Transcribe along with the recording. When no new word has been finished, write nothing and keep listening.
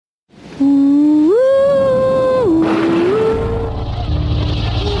They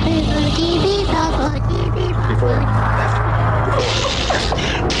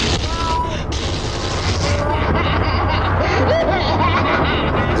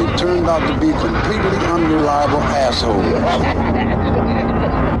turned out to be completely unreliable assholes.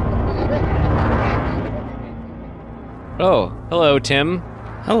 Oh, hello, Tim.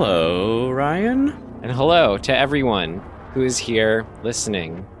 Hello, Ryan. And hello to everyone who is here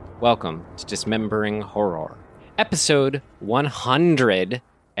listening. Welcome to Dismembering Horror, episode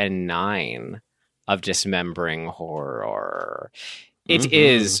 109 of Dismembering Horror. It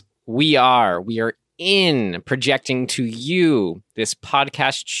is, we are in projecting to you this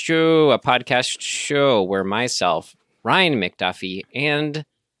podcast show, a podcast show where myself, Ryan McDuffie, and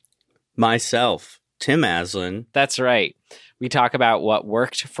Myself, Tim Aslin. that's right, we talk about what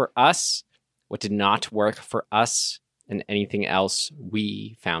worked for us, what did not work for us, and anything else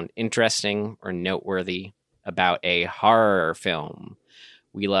we found interesting or noteworthy about a horror film.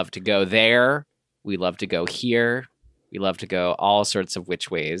 We love to go there. We love to go here. We love to go all sorts of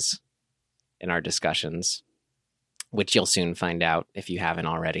which ways in our discussions, which you'll soon find out if you haven't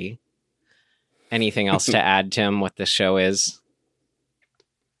already. Anything else to add, Tim, what this show is?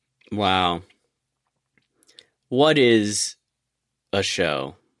 Wow. What is a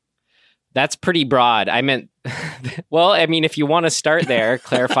show? That's pretty broad. I meant, well, I mean, if you want to start there,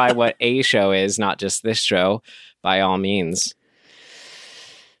 clarify what a show is, not just this show, by all means.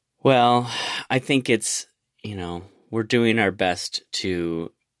 Well, I think it's, we're doing our best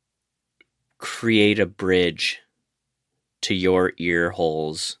to create a bridge to your ear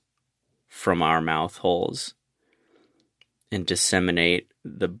holes from our mouth holes and disseminate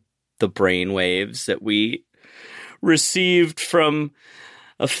the brain waves that we received from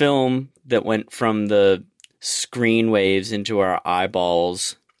a film that went from the screen waves into our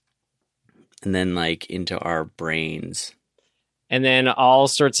eyeballs and then into our brains. And then all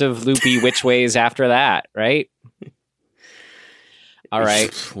sorts of loopy which ways after that, right? All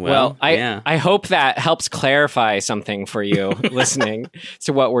right. Well, I hope that helps clarify something for you listening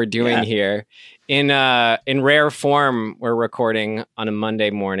to what we're doing here. In rare form, we're recording on a Monday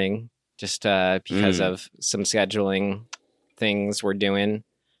morning just because of some scheduling things we're doing.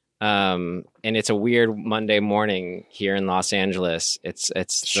 And it's a weird Monday morning here in Los Angeles.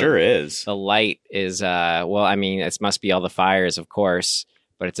 It's sure is. The light is it must be all the fires, of course,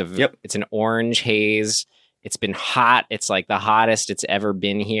 but it's an orange haze. It's been hot. It's like the hottest it's ever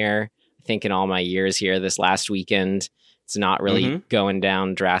been here, I think, in all my years here. This last weekend, it's not really going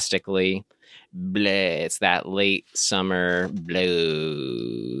down drastically. Bleh, it's that late summer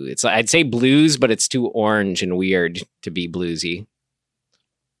blue. It's, I'd say blues, but it's too orange and weird to be bluesy.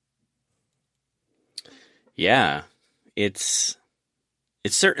 Yeah, it's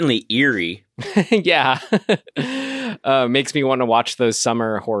certainly eerie. Yeah. Makes me want to watch those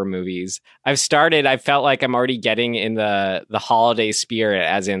summer horror movies. I felt like I'm already getting in the holiday spirit,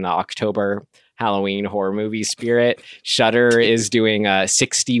 as in the October Halloween horror movie spirit. Shudder is doing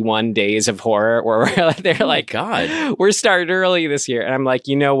 61 days of horror where they're like, God, we're starting early this year. And I'm like,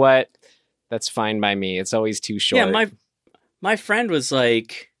 you know what? That's fine by me. It's always too short. Yeah, my friend was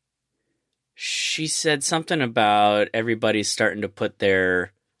like, she said something about everybody's starting to put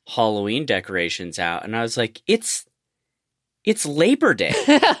their Halloween decorations out. And I was like, it's Labor Day.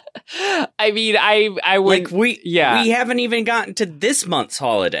 I mean, I would, we haven't even gotten to this month's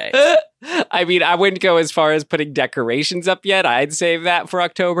holiday. I mean, I wouldn't go as far as putting decorations up yet. I'd save that for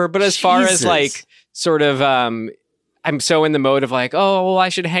October. But as far as sort of, I'm so in the mode of like, oh, well, I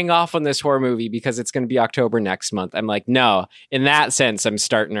should hang off on this horror movie because it's going to be October next month. I'm like, no, in that sense, I'm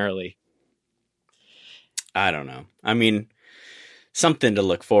starting early. I don't know. I mean, something to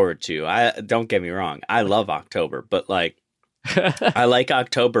look forward to. Don't get me wrong. I love October, but I like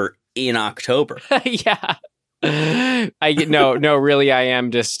October in October. Yeah. Really, I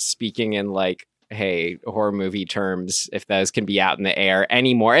am just speaking in hey, horror movie terms, if those can be out in the air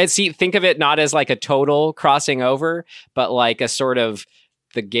anymore. Think of it not as a total crossing over, but a sort of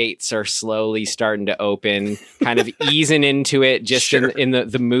the gates are slowly starting to open, kind of easing into it, just sure. in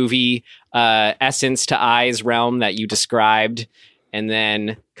the movie essence to eyes realm that you described. And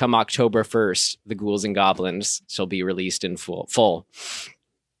then come October 1st, The Ghouls and Goblins shall be released in full.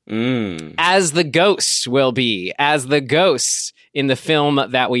 As the ghosts will be, as the ghosts in the film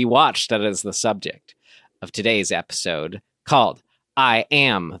that we watched, that is the subject of today's episode, called I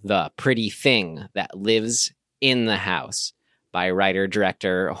Am the Pretty Thing That Lives in the House, by writer,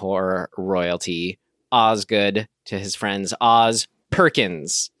 director, horror royalty Osgood to his friends Oz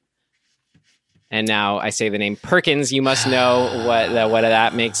Perkins. And now I say the name Perkins. You must know what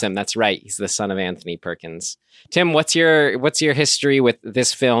that makes him. That's right. He's the son of Anthony Perkins. Tim, what's your history with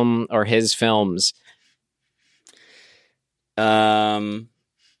this film or his films? That's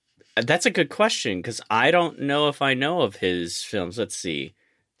a good question, because I don't know if I know of his films. Let's see.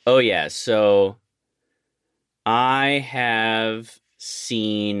 Oh, yeah. So I have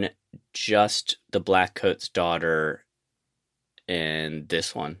seen just The Blackcoat's Daughter and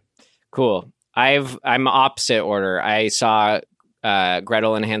this one. Cool. I'm opposite order. I saw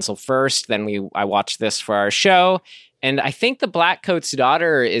Gretel and Hansel first, then I watched this for our show, and I think The Blackcoat's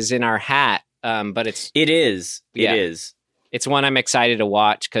Daughter is in our hat, but it is. It's one I'm excited to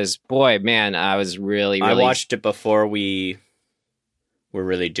watch because, boy, man, I was really... I watched it before we were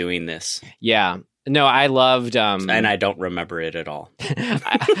really doing this. Yeah. No, I loved... and I don't remember it at all.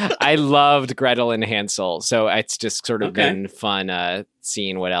 I loved Gretel and Hansel, so it's just sort of been fun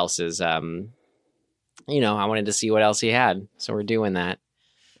seeing what else is... I wanted to see what else he had, so we're doing that.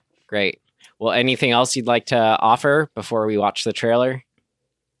 Great. Well, anything else you'd like to offer before we watch the trailer?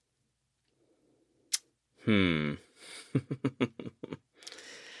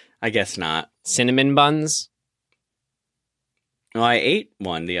 I guess not. Cinnamon buns? Well, I ate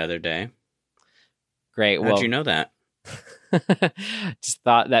one the other day. Great. How'd you know that? Just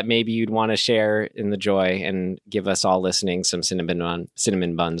thought that maybe you'd want to share in the joy and give us all listening some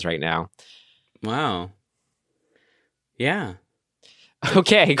cinnamon buns right now. Wow. Yeah.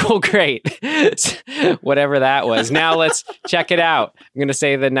 Okay, cool, great. Whatever that was. Now let's check it out. I'm going to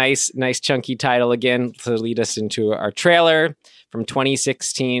say the nice chunky title again to lead us into our trailer from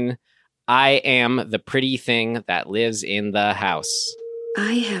 2016. I Am the Pretty Thing That Lives in the House.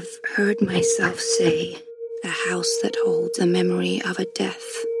 I have heard myself say the house that holds a memory of a death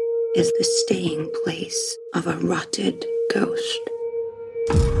is the staying place of a rotted ghost.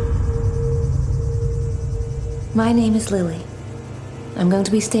 My name is Lily. I'm going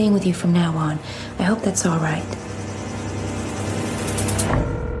to be staying with you from now on. I hope that's all right.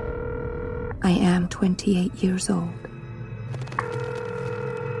 I am 28 years old.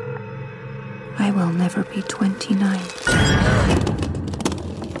 I will never be 29.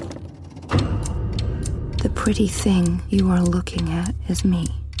 The pretty thing you are looking at is me.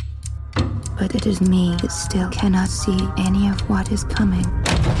 But it is me that still cannot see any of what is coming.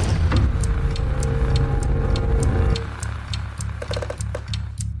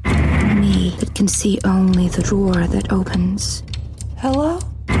 Me that can see only the drawer that opens. Hello?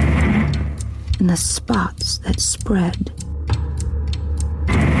 And the spots that spread.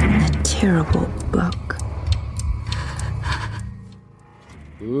 And the terrible bug.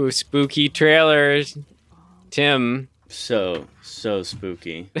 Ooh, spooky trailers. Tim. So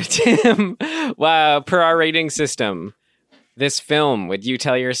spooky. Tim, wow, per our rating system, this film, would you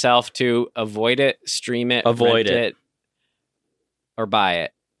tell yourself to avoid it, stream it, avoid rent it, or buy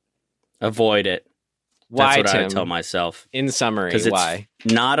it? Avoid it. Why, That's what Tim? I would tell myself. In summary, because it's why?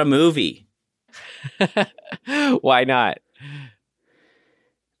 Not a movie. Why not?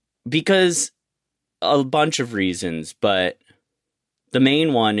 Because a bunch of reasons, but the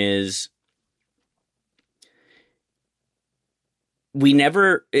main one is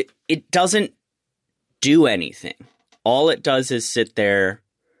it doesn't do anything. All it does is sit there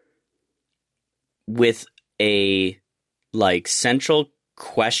with a central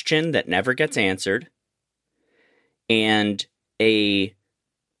question that never gets answered and a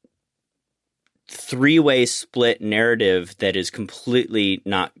three-way split narrative that is completely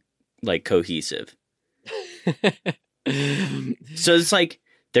not cohesive. So it's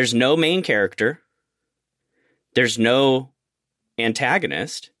there's no main character, there's no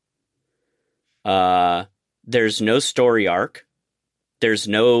antagonist, there's no story arc, there's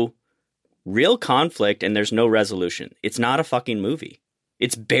no real conflict, and there's no resolution. It's not a fucking movie.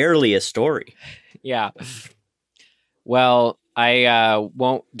 It's barely a story. Yeah. Well, I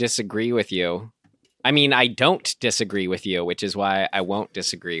won't disagree with you. I mean, I don't disagree with you, which is why I won't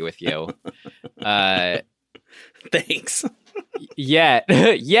disagree with you. Thanks.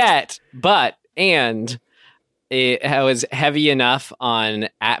 Yet, but it was heavy enough on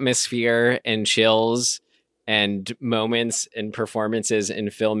atmosphere and chills and moments and performances in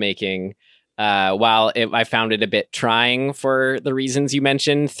filmmaking. I found it a bit trying for the reasons you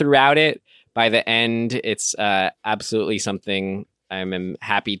mentioned throughout it, by the end, it's absolutely something I'm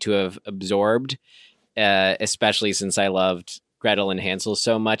happy to have absorbed, especially since I loved Gretel and Hansel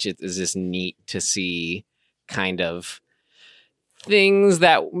so much. It is just neat to see kind of things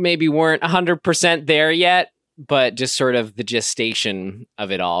that maybe weren't 100% there yet, but just sort of the gestation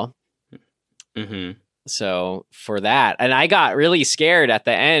of it all. Mm-hmm. So for that, and I got really scared at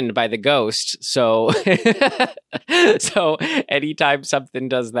the end by the ghost. So, so anytime something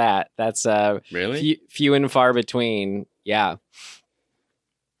does that, that's Really? few and far between. Yeah,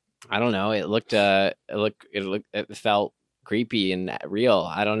 I don't know. It felt creepy and real.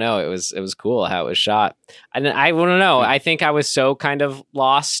 I don't know. It was cool how it was shot. And I don't know. I think I was so kind of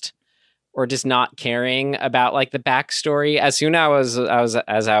lost or just not caring about like the backstory. As soon as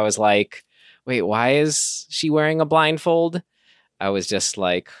I was like, wait, why is she wearing a blindfold? I was just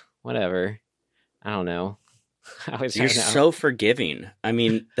like, whatever. I don't know. You're so forgiving. I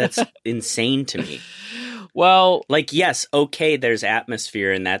mean, that's insane to me. Well, like, yes, okay, there's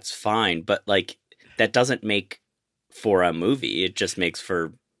atmosphere and that's fine, but like that doesn't make for a movie. It just makes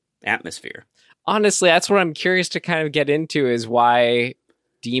for atmosphere. Honestly, that's what I'm curious to kind of get into is why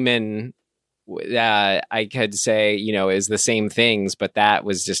Demon, I could say, is the same things, but that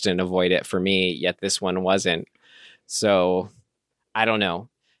was just an avoid it for me, yet this one wasn't. So I don't know.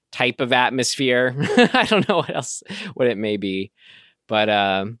 Type of atmosphere. I don't know what it may be. But,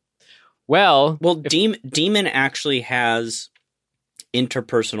 well, Demon actually has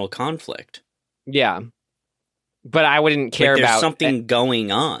interpersonal conflict. Yeah. But I wouldn't care there's about something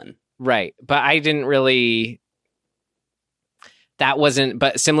going on. Right. But I didn't really. That wasn't.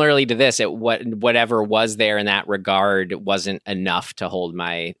 But similarly to this, whatever was there in that regard wasn't enough to hold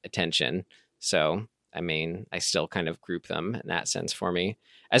my attention. So, I mean, I still kind of group them in that sense for me.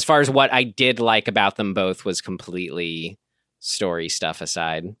 As far as what I did like about them both was completely story stuff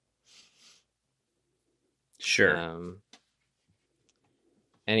aside. Sure.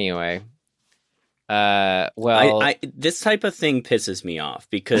 Anyway. Well, this type of thing pisses me off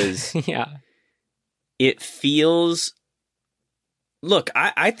because yeah, it feels. Look,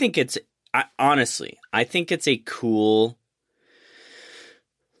 I think honestly, I think it's a cool,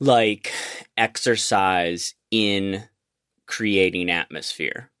 like, exercise in creating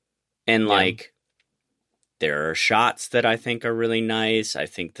atmosphere, and like, there are shots that I think are really nice. I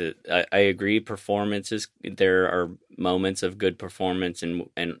think that I agree. Performances, there are moments of good performance, and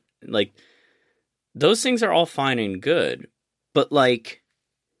like. Those things are all fine and good, but like,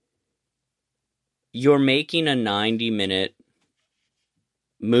 you're making a 90-minute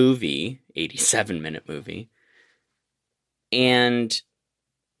movie, 87-minute movie, and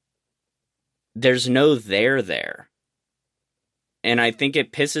there's no there. And I think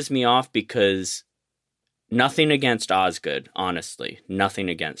it pisses me off because nothing against Osgood, honestly, nothing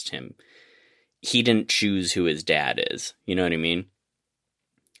against him. He didn't choose who his dad is. You know what I mean?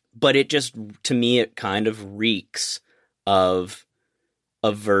 But it just, to me, it kind of reeks of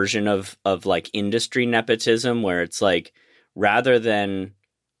a version of like industry nepotism where it's like, rather than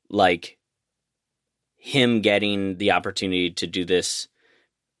like him getting the opportunity to do this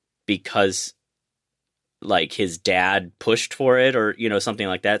because like his dad pushed for it or, something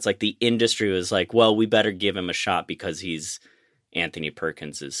like that. It's like the industry was like, well, we better give him a shot because he's Anthony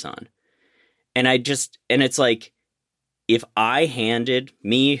Perkins' son. And it's like, if I handed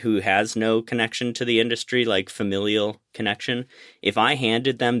me, who has no connection to the industry, like familial connection, if I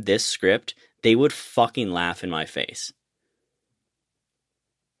handed them this script, they would fucking laugh in my face.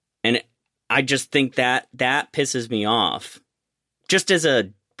 And I just think that pisses me off. Just as a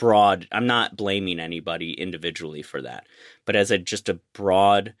broad, I'm not blaming anybody individually for that, but as just a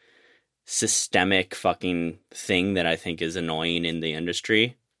broad, systemic fucking thing that I think is annoying in the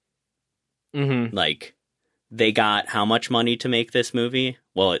industry. Mm-hmm. Like, they got how much money to make this movie?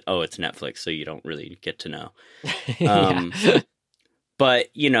 Well, it's Netflix, so you don't really get to know. But,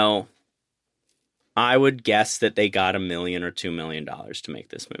 I would guess that they got $1 million or $2 million to make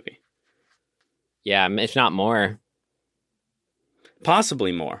this movie. Yeah, if not more.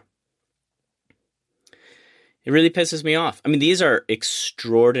 Possibly more. It really pisses me off. I mean, these are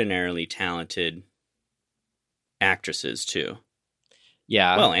extraordinarily talented actresses, too.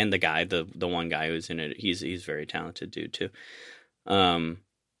 Yeah. Well, and the guy, the one guy who's in it, he's very talented dude too. I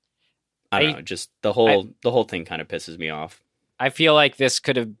don't know, just the whole thing kind of pisses me off. I feel like this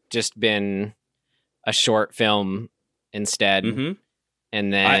could have just been a short film instead. Mm-hmm.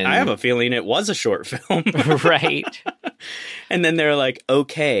 And then I have a feeling it was a short film. Right. And then they're like,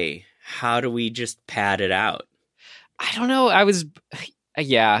 okay, how do we just pad it out? I don't know. I was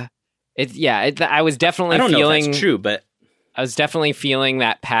definitely I don't feeling know if that's true, but I was definitely feeling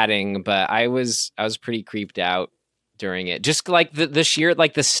that padding, but I was pretty creeped out during it. Just like the sheer,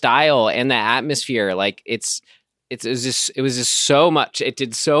 like the style and the atmosphere, like it was just so much. It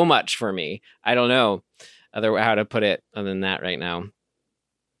did so much for me. I don't know how to put it other than that right now.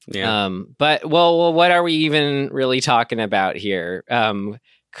 Yeah. But well, what are we even really talking about here?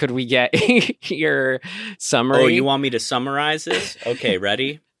 could we get your summary? Oh, you want me to summarize this? Okay,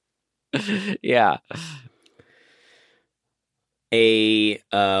 ready? Yeah.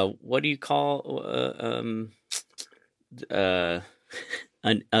 What do you call a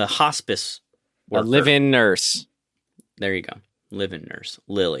hospice worker. A live-in nurse. There you go. Live-in nurse.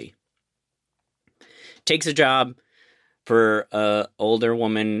 Lily takes a job for a older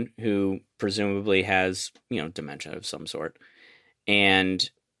woman who presumably has, dementia of some sort. And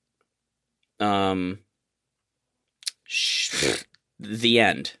the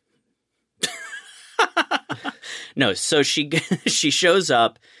end. No, so she shows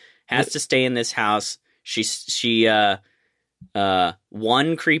up, has to stay in this house.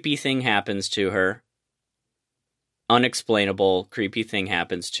 One creepy thing happens to her. Unexplainable creepy thing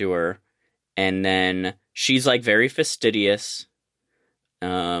happens to her, and then she's like very fastidious.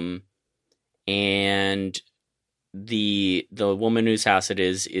 And the woman whose house it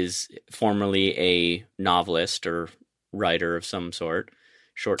is formerly a novelist or writer of some sort,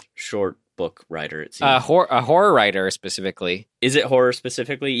 short book writer. It seems a horror writer specifically. Is it horror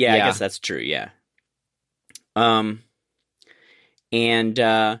specifically? Yeah, Yeah. I guess that's true. Yeah. And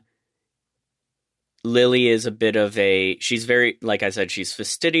Lily is a bit of she's very, like I said, she's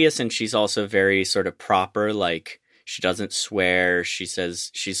fastidious, and she's also very sort of proper. Like, she doesn't swear. She says,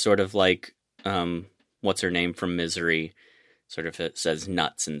 she's sort of like, what's her name from Misery? Sort of it says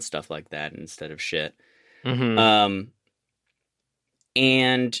nuts and stuff like that instead of shit. Mm-hmm.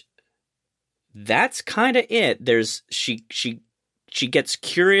 And that's kind of it. She gets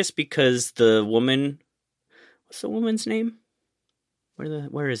curious because the woman, what's the woman's name?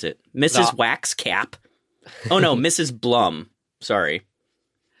 Where is it? Mrs. Waxcap. Oh no, Mrs. Blum. Sorry.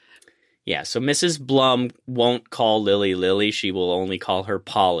 Yeah, so Mrs. Blum won't call Lily Lily. She will only call her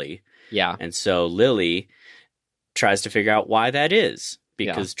Polly. Yeah. And so Lily tries to figure out why that is.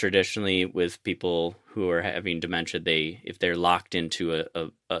 Because traditionally with people who are having dementia, if they're locked into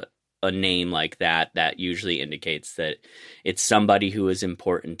a name like that, that usually indicates that it's somebody who is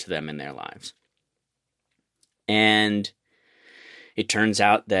important to them in their lives. And it turns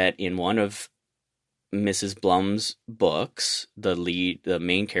out that in one of Mrs. Blum's books, the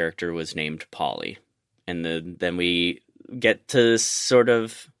main character was named Polly. And then we get to sort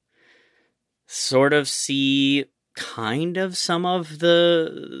of see kind of some of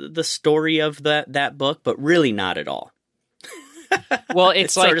the story of that book, but really not at all. Well,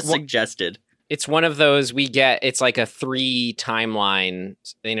 it's like sort of suggested. It's one of those it's like a 3 timeline,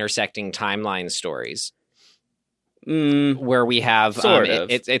 intersecting timeline stories. Where we have sort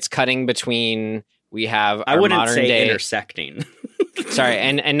of. It's cutting between, we have I our wouldn't modern say day intersecting. sorry,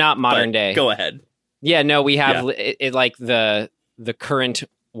 and not modern day. Go ahead. Yeah, no, we have it like the current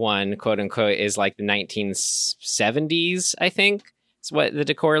one, quote unquote, is like the 1970s, I think. It's what the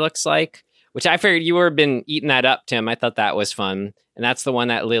decor looks like, which I figured you were been eating that up, Tim. I thought that was fun. And that's the one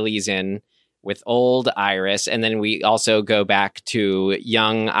that Lily's in with old Iris. And then we also go back to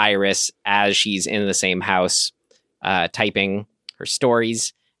young Iris as she's in the same house, typing her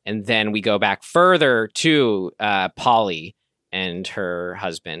stories. And then we go back further to Polly and her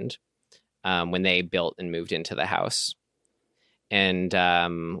husband when they built and moved into the house. And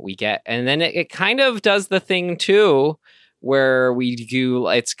and then it kind of does the thing too, where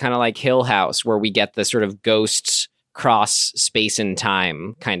it's kind of like Hill House, where we get the sort of ghosts cross space and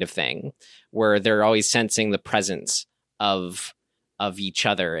time kind of thing, where they're always sensing the presence of each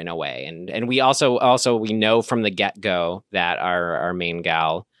other in a way. And we also we know from the get-go that our main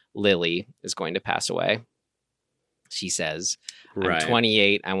gal, Lily, is going to pass away. She says, Right. I'm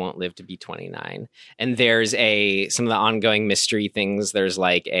 28. I won't live to be 29. And there's some of the ongoing mystery things. There's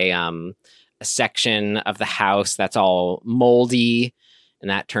like a section of the house that's all moldy. And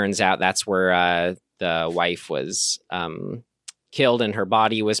that turns out that's where the wife was killed and her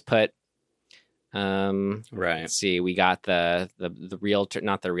body was put. Right. Let's see. We got the realtor,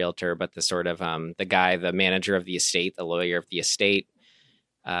 not the realtor, but the sort of the guy, the manager of the estate, the lawyer of the estate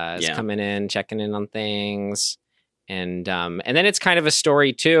is coming in, checking in on things. And then it's kind of a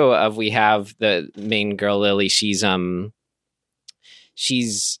story too of, we have the main girl, Lily. She's afraid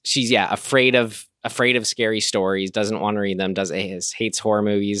of scary stories, doesn't want to read them, hates horror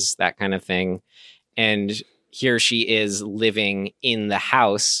movies, that kind of thing. And here she is living in the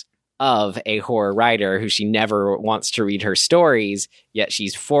house of a horror writer who she never wants to read her stories, yet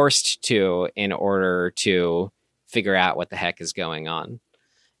she's forced to in order to figure out what the heck is going on.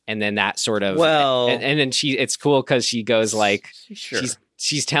 And then that sort of, and then it's cool because she goes like, sure.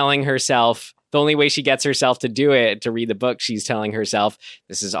 she's telling herself the only way she gets herself to do it, to read the book, she's telling herself,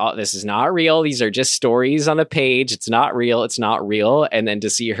 this is not real. These are just stories on a page. It's not real. It's not real. And then to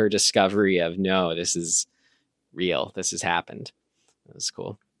see her discovery of, no, this is real. This has happened. That was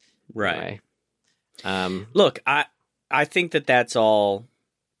cool. Right. Anyway, look, I think that that's all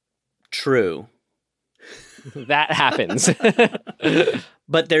true. That happens.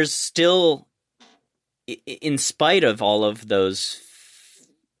 But there's still, in spite of all of those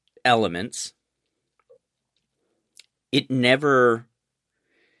elements, it never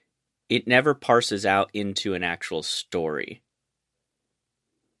parses out into an actual story.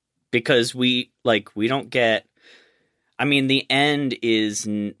 Because we don't get, I mean, the end is,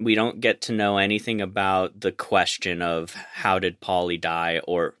 we don't get to know anything about the question of how did Polly die,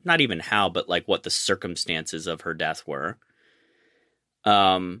 or not even how, but like what the circumstances of her death were.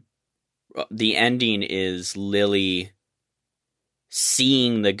 The ending is Lily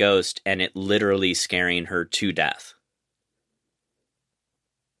seeing the ghost and it literally scaring her to death.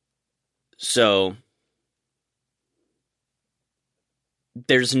 So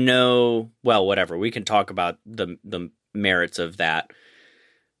there's no, well, whatever. We can talk about the merits of that.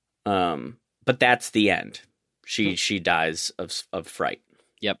 But that's the end. She dies of fright.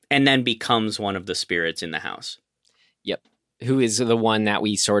 Yep. And then becomes one of the spirits in the house. Yep. Who is the one that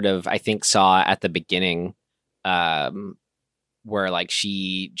we sort of, I think, saw at the beginning, where like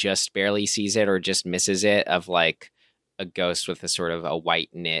she just barely sees it or just misses it, of like a ghost with a sort of a white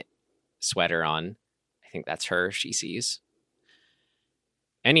knit sweater on. I think that's her she sees.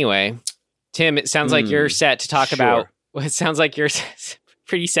 Anyway, Tim, it sounds like you're set to talk about, it sounds like you're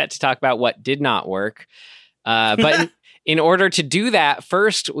pretty set to talk about what did not work. But in order to do that,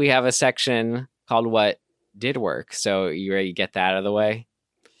 first we have a section called What Did Work. So you ready to get that out of the way?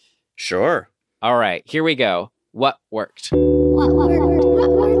 Sure. All right, here we go. What worked? What worked?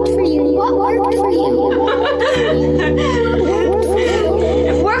 What worked for you? What worked for you?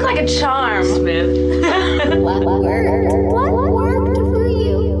 It worked like a charm, Smith. What worked? What worked for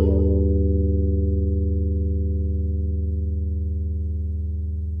you?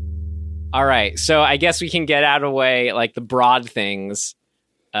 All right, so I guess we can get out of the way like the broad things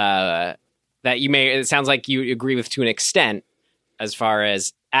that you may, it sounds like you agree with to an extent, as far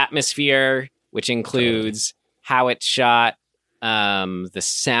as atmosphere, which includes how it's shot, the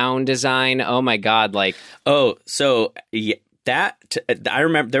sound design. Oh my God. Like, oh, so yeah, I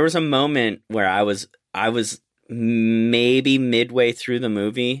remember there was a moment where I was maybe midway through the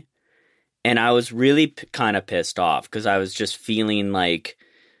movie and I was really kind of pissed off because I was just feeling like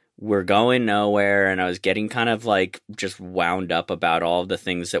we're going nowhere, and I was getting kind of like just wound up about all of the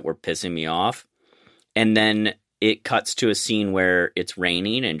things that were pissing me off. And then it cuts to a scene where it's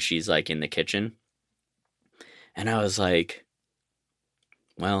raining and she's like in the kitchen. And I was like,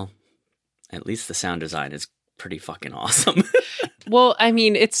 well, at least the sound design is pretty fucking awesome. well, I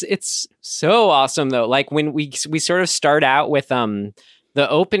mean, it's so awesome though. Like when we sort of start out with the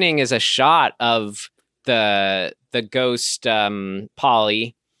opening is a shot of the ghost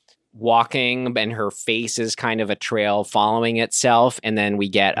Polly walking, and her face is kind of a trail following itself, and then we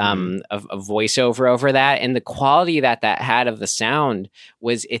get a voiceover over that, and the quality that had of the sound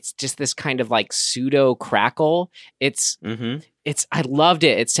was, it's just this kind of like pseudo crackle. It's I loved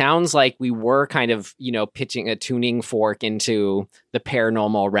it. It sounds like we were kind of, pitching a tuning fork into the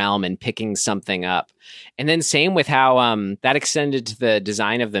paranormal realm and picking something up. And then same with how that extended to the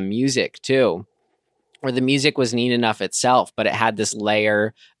design of the music too, where the music was neat enough itself, but it had this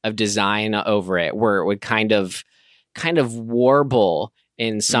layer of design over it where it would kind of warble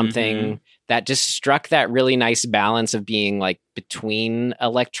in something that just struck that really nice balance of being like between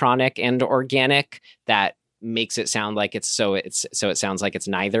electronic and organic, that makes it sound like it sounds like it's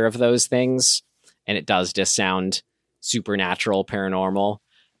neither of those things, and it does just sound supernatural, paranormal.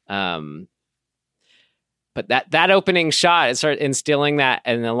 But that opening shot, it started instilling that,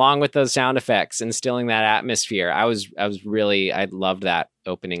 and along with those sound effects, instilling that atmosphere. I loved that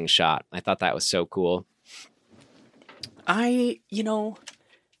opening shot. I thought that was so cool. I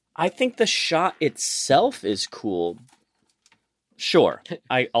think the shot itself is cool. Sure.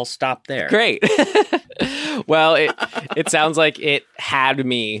 I'll stop there. Great. Well, it sounds like it had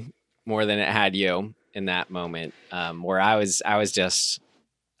me more than it had you in that moment, where I was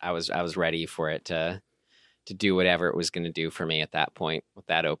ready for it to do whatever it was going to do for me at that point with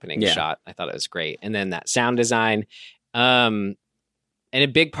that opening shot. I thought it was great. And then that sound design, and a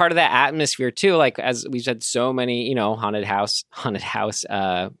big part of that atmosphere too, like as we've had so many, haunted house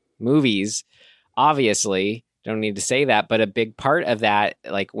movies, obviously don't need to say that, but a big part of that,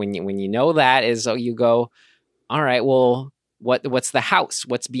 like when you know that is, you go, all right, well, what's the house,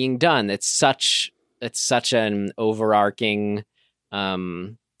 what's being done. It's such an overarching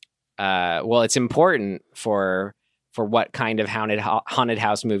it's important for what kind of haunted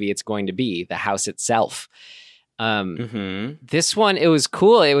house movie it's going to be, the house itself. This one, it was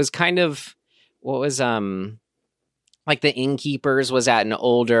cool. It was kind of what was like the innkeepers was at an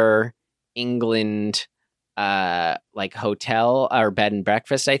older England like hotel or bed and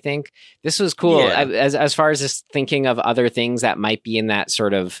breakfast, I think. This was cool. Yeah. As far as just thinking of other things that might be in that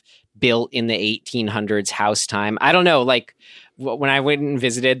sort of built in the 1800s house time. I don't know, like when I went and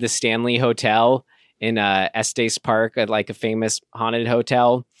visited the Stanley Hotel in Estes Park, like a famous haunted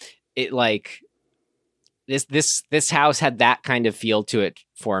hotel, it like this house had that kind of feel to it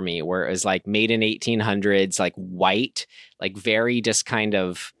for me, where it was like made in 1800s, like white, like very just kind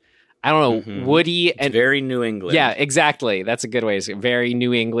of, I don't know, woody and very New England. Yeah, exactly. That's a good way to say it. Very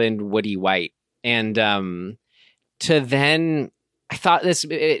New England, woody white. And to then, I thought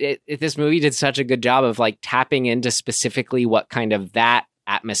this movie did such a good job of like tapping into specifically what kind of that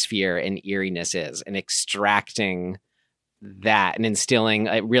atmosphere and eeriness is, and extracting that and instilling.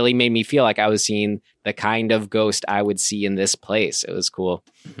 It really made me feel like I was seeing the kind of ghost I would see in this place. It was cool.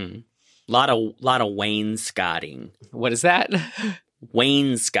 Mm-hmm. Lot of wainscoting. What is that?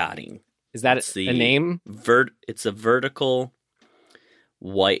 Wainscoting. Is that a name? It's a vertical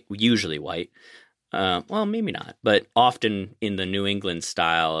white, usually white. Well, maybe not, but often in the New England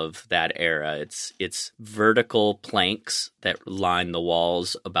style of that era, it's vertical planks that line the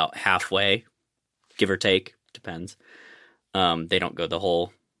walls about halfway, give or take, depends. They don't go the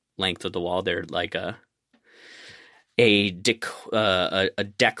whole length of the wall. They're like a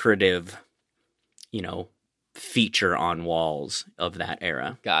decorative, feature on walls of that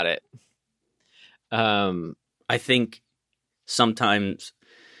era. Got it. I think sometimes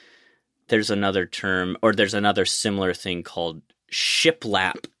there's another term, or there's another similar thing called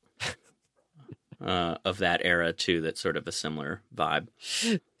shiplap of that era too. That's sort of a similar vibe.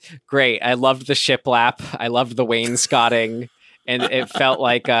 Great. I loved the shiplap. I loved the wainscoting, and it felt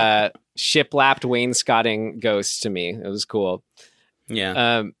like a shiplapped wainscoting ghost to me. It was cool.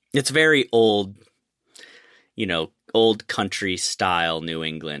 Yeah. It's very old, old country style New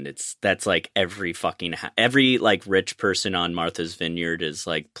England. That's like every like rich person on Martha's Vineyard is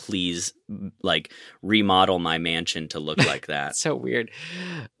like, please, like remodel my mansion to look like that. So weird.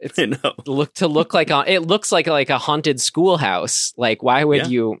 It's look like it looks like a haunted schoolhouse. Like, why would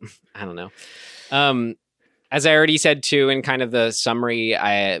you? I don't know. As I already said too, in kind of the summary,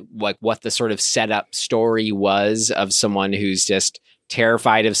 I like what the sort of setup story was of someone who's just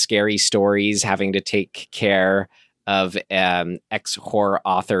terrified of scary stories, having to take care of ex-horror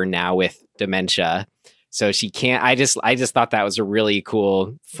author now with dementia. So she can't, I just thought that was a really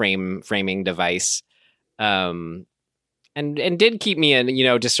cool framing device. And did keep me in,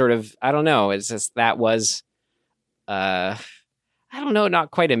 just sort of, I don't know. It's just, that was, I don't know,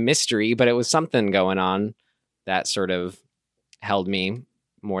 not quite a mystery, but it was something going on that sort of held me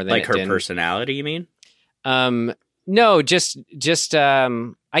more than like her didn't. Personality, you mean? No, just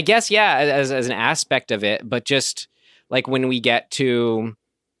I guess, yeah, as an aspect of it, but just like when we get to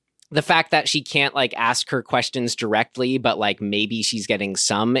the fact that she can't like ask her questions directly, but like maybe she's getting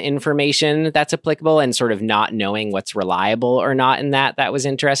some information that's applicable and sort of not knowing what's reliable or not in that was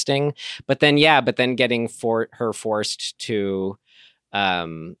interesting. But then getting her forced to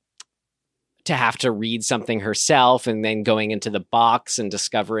have to read something herself, and then going into the box and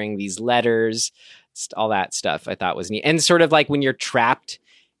discovering these letters, all that stuff I thought was neat. And sort of like when you're trapped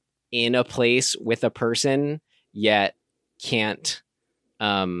in a place with a person, yet can't,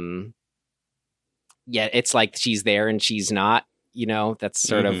 yet it's like she's there and she's not, that's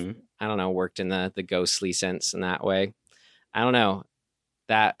sort of, I don't know, worked in the ghostly sense in that way. I don't know.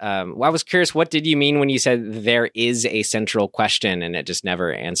 That well, I was curious, what did you mean when you said there is a central question and it just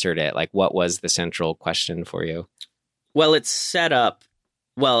never answered it? Like, what was the central question for you? Well, it's set up.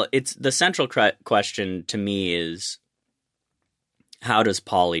 Well, it's the central question to me is, how does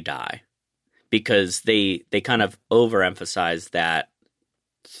Polly die? Because they kind of overemphasize that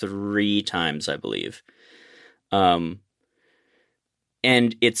 3 times, I believe. And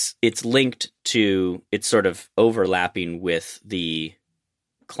it's linked to, it's sort of overlapping with the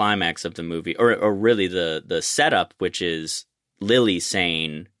climax of the movie, or really the setup, which is Lily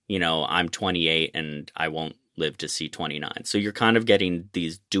saying, I'm 28 and I won't live to see 29. So you're kind of getting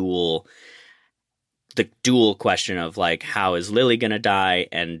the dual question of like, how is Lily going to die?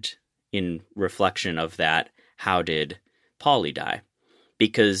 And in reflection of that, how did Polly die?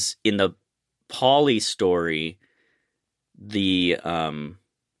 Because in the Polly story, the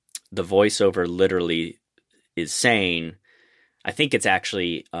voiceover literally is saying, I think it's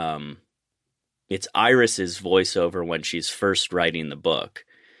actually it's Iris's voiceover when she's first writing the book,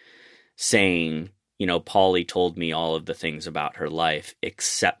 saying, you know, Polly told me all of the things about her life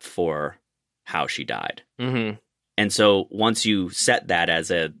except for how she died. Mm-hmm. And so once you set that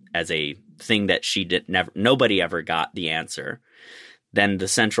as a thing that nobody ever got the answer, then the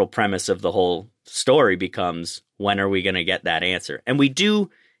central premise of the whole story becomes, when are we going to get that answer? And we do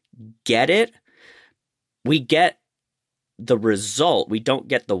get it. We get the result. We don't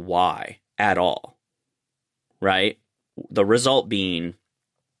get the why at all, right? The result being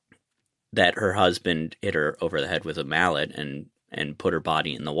that her husband hit her over the head with a mallet and put her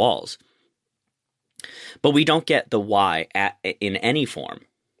body in the walls. But we don't get the why in any form.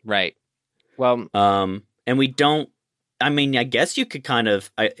 Right. Well, and we don't, I mean, I guess you could kind of,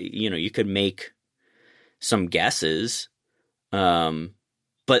 you could make some guesses, but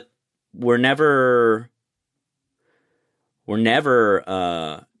we're never,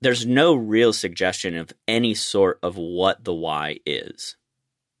 there's no real suggestion of any sort of what the why is.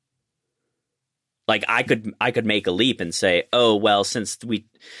 Like I could make a leap and say, oh, well, since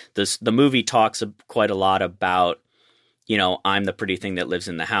the movie talks quite a lot about, you know, I'm the pretty thing that lives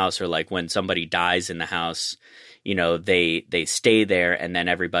in the house, or like when somebody dies in the house, you know, they stay there, and then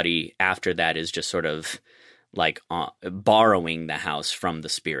everybody after that is just sort of like borrowing the house from the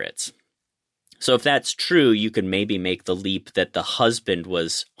spirits. So if that's true, you could maybe make the leap that the husband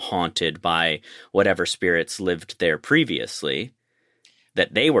was haunted by whatever spirits lived there previously,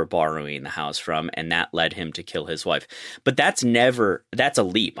 that they were borrowing the house from, and that led him to kill his wife. But that's a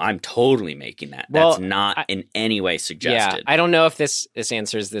leap. I'm totally making that. That's not in any way suggested. Yeah, I don't know if this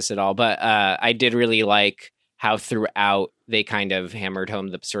answers this at all, but I did really like how throughout they kind of hammered home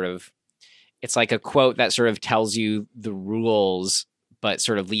the sort of, it's like a quote that sort of tells you the rules, but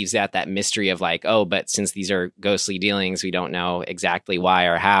sort of leaves out that mystery of like, oh, but since these are ghostly dealings, we don't know exactly why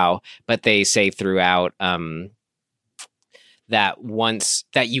or how. But they say throughout,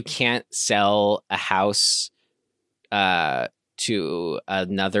 that you can't sell a house to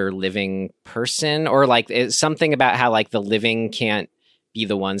another living person, or like it's something about how like the living can't be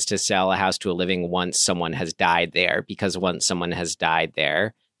the ones to sell a house to a living once someone has died there, because once someone has died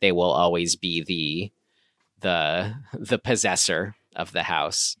there, they will always be the possessor of the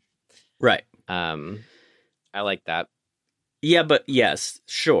house. Right. I like that. Yeah, but yes,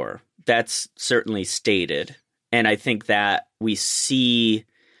 sure. That's certainly stated. And I think that we see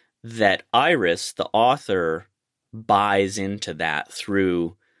that Iris, the author, buys into that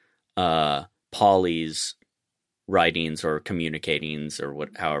through Polly's writings or communicatings, or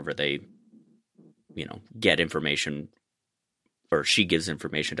however they, you know, get information, or she gives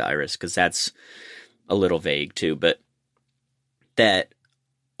information to Iris, because that's a little vague too. But that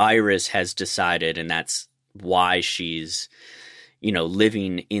Iris has decided, and that's why she's, you know,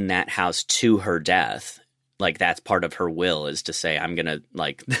 living in that house to her death. Like that's part of her will, is to say, I'm going to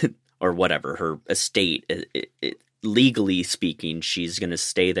like, or whatever, her estate, legally speaking, she's going to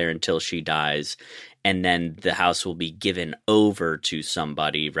stay there until she dies. And then the house will be given over to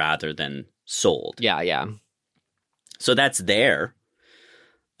somebody rather than sold. Yeah. Yeah. So that's there.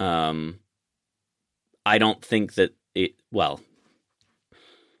 I don't think that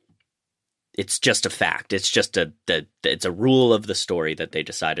it's just a fact. It's just it's a rule of the story that they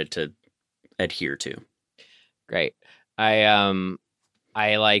decided to adhere to. Great. I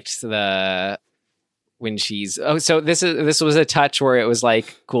liked when she's, so this was a touch where it was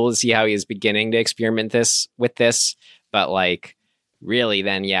like cool to see how he is beginning to experiment with this, but like really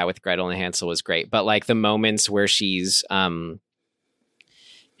then, yeah, with Gretel and Hansel was great. But like the moments where she's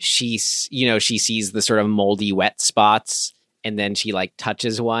she sees the sort of moldy wet spots, and then she like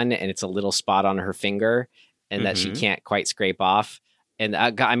touches one and it's a little spot on her finger, and that she can't quite scrape off. And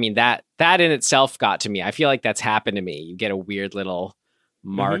I mean, that in itself got to me. I feel like that's happened to me. You get a weird little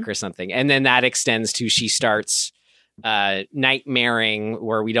mark or something. And then that extends to, she starts nightmaring,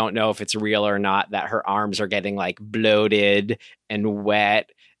 where we don't know if it's real or not, that her arms are getting like bloated and wet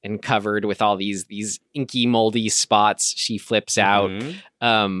and covered with all these inky, moldy spots. She flips out.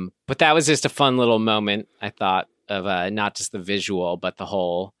 But that was just a fun little moment, I thought, of not just the visual, but the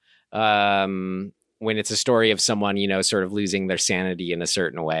whole... when it's a story of someone, you know, sort of losing their sanity in a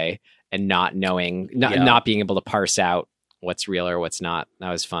certain way and not knowing, not being able to parse out what's real or what's not. That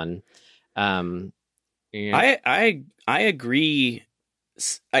was fun. Yeah. I agree.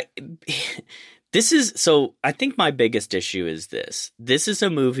 This is, so I think my biggest issue is this. This is a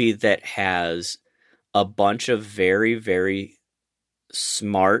movie that has a bunch of very, very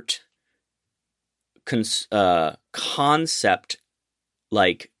smart concept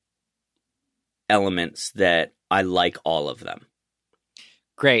like elements that I like all of them.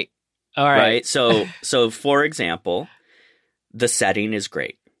 Great. All right. Right? So for example, the setting is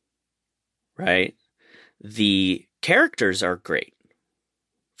great. Right? The characters are great.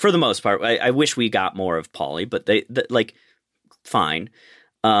 For the most part. I wish we got more of Polly, but they like fine.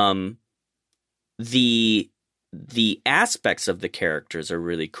 The aspects of the characters are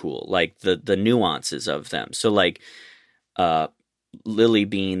really cool, like the nuances of them. So like Lily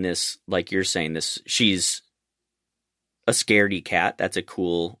being this, like you're saying, this, she's a scaredy cat. That's a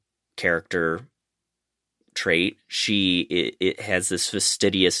cool character trait. It has this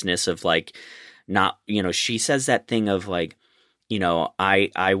fastidiousness of like, not, she says that thing of like,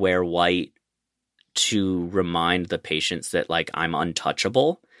 I wear white to remind the patients that like I'm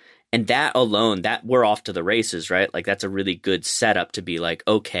untouchable. And that alone, that we're off to the races, right? Like that's a really good setup to be like,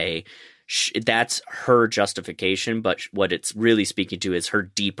 okay, that's her justification. But what it's really speaking to is her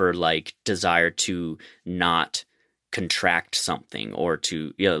deeper like desire to not contract something, or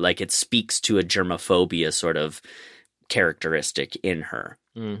to, like it speaks to a germophobia sort of characteristic in her.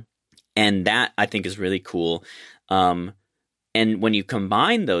 And that I think is really cool. And when you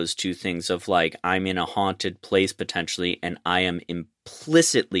combine those two things of like, I'm in a haunted place potentially, and I am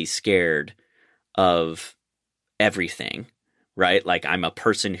implicitly scared of everything, right? Like I'm a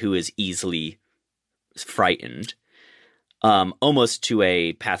person who is easily frightened, almost to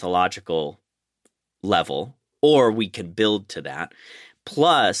a pathological level, or we can build to that.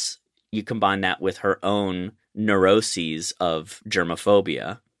 Plus, you combine that with her own neuroses of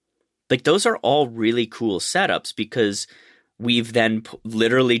germophobia. Like those are all really cool setups, because we've then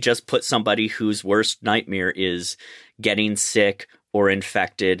literally just put somebody whose worst nightmare is getting sick or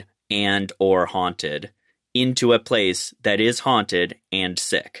infected and or haunted into a place that is haunted and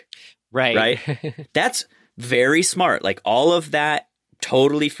sick. Right. That's very smart. Like all of that,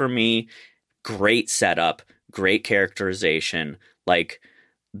 totally for me, great setup, great characterization. Like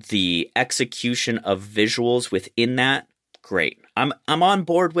the execution of visuals within that, great. I'm on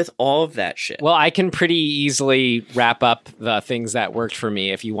board with all of that shit. Well, I can pretty easily wrap up the things that worked for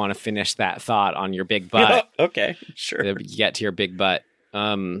me if you want to finish that thought on your big butt. Okay, sure. You get to your big butt.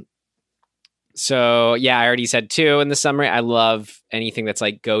 So yeah, I already said 2 in the summary. I love anything that's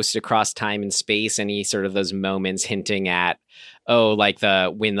like ghost across time and space. Any sort of those moments hinting at, like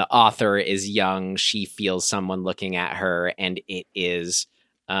when the author is young, she feels someone looking at her, and it is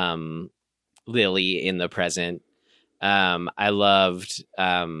Lily in the present. I loved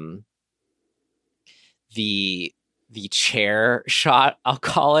the chair shot, I'll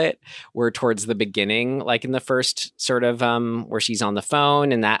call it, where towards the beginning, like in the first sort of where she's on the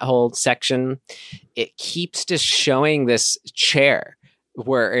phone and that whole section, it keeps just showing this chair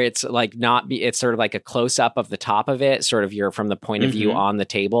where it's like it's sort of like a close up of the top of it, sort of you're from the point of view on the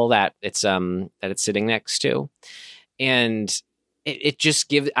table that it's sitting next to. And it just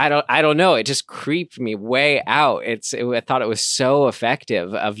gives, I don't know, it just creeped me way out. I thought it was so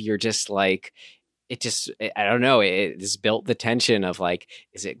effective of you're just like, I don't know, it just built the tension of like,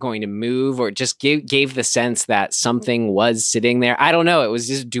 is it going to move, or just gave the sense that something was sitting there. I don't know. It was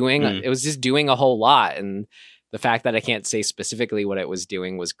just doing a whole lot. And the fact that I can't say specifically what it was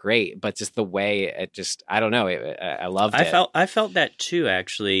doing was great, but just the way it just, I don't know. I loved it. I felt that too,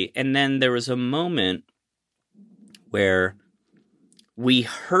 actually. And then there was a moment where we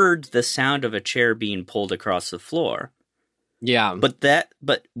heard the sound of a chair being pulled across the floor. Yeah.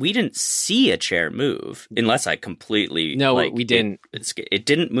 But we didn't see a chair move, unless I completely... No, we didn't. It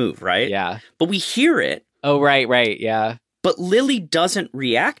didn't move, right? Yeah. But we hear it. Oh, right, yeah. But Lily doesn't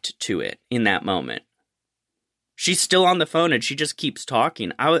react to it in that moment. She's still on the phone and she just keeps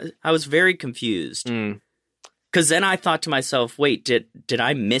talking. I was very confused. Because then I thought to myself, wait, did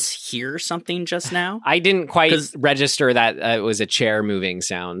I mishear something just now? I didn't quite register that it was a chair moving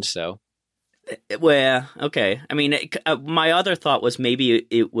sound, so... Well, okay. I mean, my other thought was maybe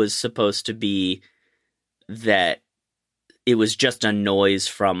it was supposed to be that it was just a noise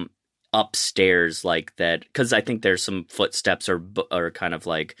from upstairs like that. Because I think there's some footsteps or kind of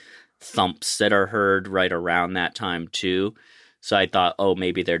like thumps that are heard right around that time too. So I thought,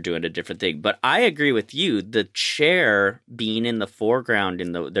 maybe they're doing a different thing. But I agree with you. The chair being in the foreground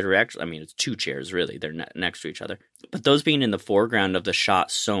in the direction, I mean, it's 2 chairs, really. They're next to each other. But those being in the foreground of the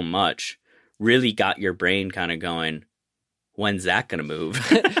shot so much really got your brain kind of going, when's that going to move?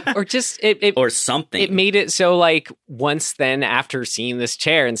 Or just or something. It made it so like once then after seeing this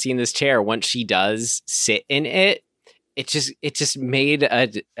chair, once she does sit in it, it just made a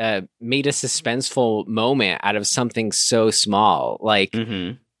suspenseful moment out of something so small. Like,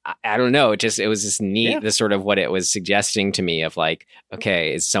 I don't know. It was just neat. The sort of what it was suggesting to me of like,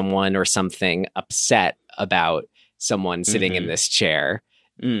 okay, is someone or something upset about someone sitting in this chair?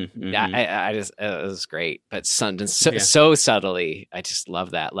 I just it was great, but so subtly. I just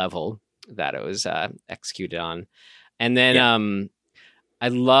love that level that it was executed on. And then I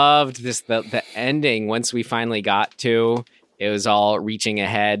loved the ending once we finally got to it was all reaching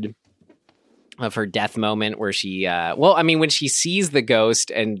ahead of her death moment where she when she sees the ghost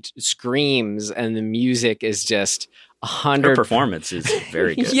and screams and the music is just 100. Her performance is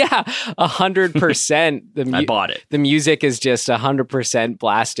very good. Yeah, 100%. I bought it. The music is just 100%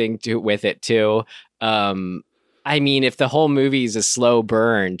 blasting with it too. I mean, if the whole movie is a slow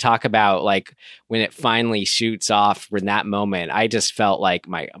burn, talk about like when it finally shoots off in that moment, I just felt like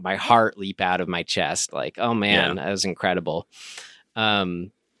my heart leap out of my chest. Like, oh man, that was incredible. And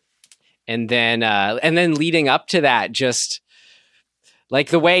then leading up to that, just like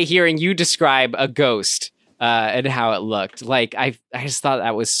the way hearing you describe a ghost and how it looked, like I just thought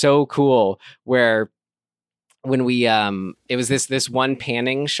that was so cool. Where when we it was this one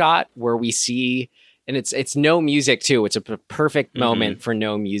panning shot where we see. And it's no music too. It's a perfect moment for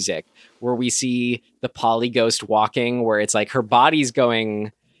no music, where we see the Polly ghost walking, where it's like her body's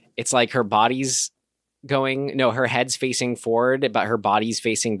going. It's like her body's going. No, her head's facing forward, but her body's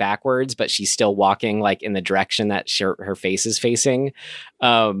facing backwards. But she's still walking like in the direction that her face is facing.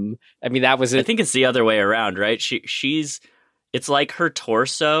 I mean, that was. I think it's the other way around, right? She's. It's like her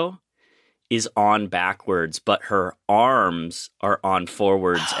torso is on backwards, but her arms are on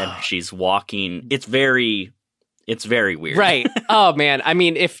forwards and she's walking. It's very weird. Right. Oh man. I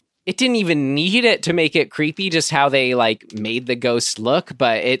mean, if it didn't even need it to make it creepy, just how they like made the ghost look,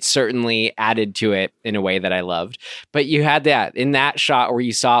 but it certainly added to it in a way that I loved. But you had that in that shot where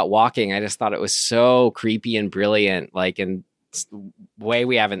you saw it walking. I just thought it was so creepy and brilliant. Like in way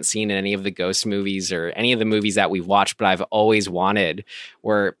we haven't seen in any of the ghost movies or any of the movies that we've watched, but I've always wanted,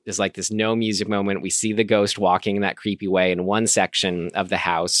 where there's like this no music moment. We see the ghost walking in that creepy way in one section of the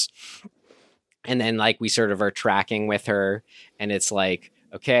house. And then like we sort of are tracking with her and it's like,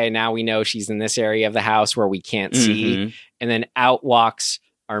 okay, now we know she's in this area of the house where we can't see. And then out walks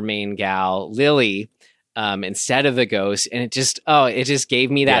our main gal, Lily, instead of the ghost. And it just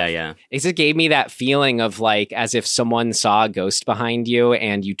gave me that. It just gave me that feeling of like, as if someone saw a ghost behind you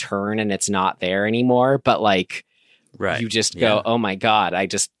and you turn and it's not there anymore. But like, you just go, oh my God, I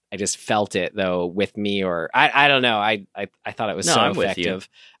just felt it though with me, or I don't know. I thought it was so effective.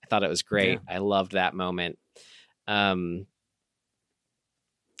 I thought it was great. I loved that moment.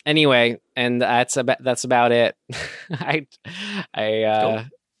 Anyway, and that's about it. Cool.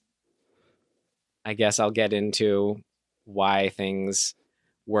 I guess I'll get into why things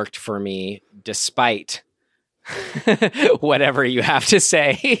worked for me despite whatever you have to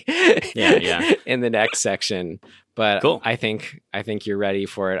say in the next section. But cool. I think you're ready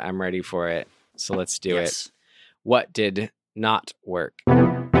for it. I'm ready for it. So let's do it. What did not work?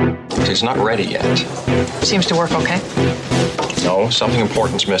 It's not ready yet. Seems to work okay. No, something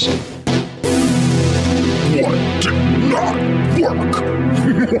important's missing. What did not work?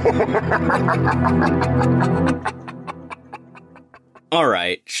 All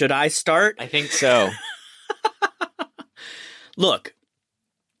right. Should I start? I think so. Look.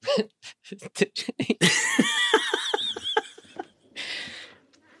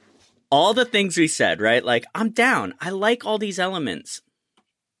 All the things we said, right? Like, I'm down. I like all these elements.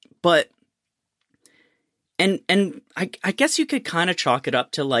 But and I guess you could kind of chalk it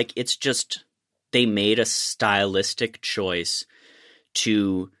up to like it's just they made a stylistic choice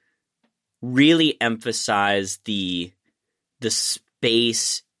to really emphasize the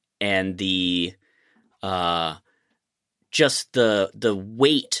space and the just the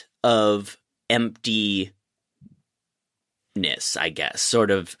weight of emptiness, I guess. Sort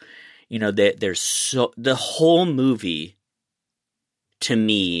of, you know, there's the whole movie to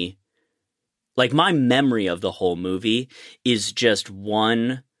me, like my memory of the whole movie is just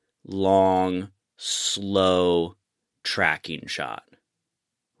one long, slow tracking shot,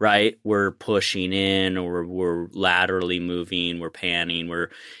 right? We're pushing in, or we're laterally moving, we're panning,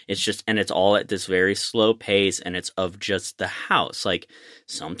 and it's all at this very slow pace, and it's of just the house. Like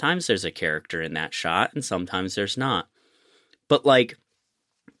sometimes there's a character in that shot and sometimes there's not. But like,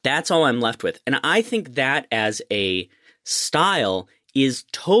 that's all I'm left with. And I think that as a style is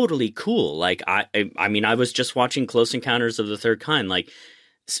totally cool. Like I mean, I was just watching Close Encounters of the Third Kind. Like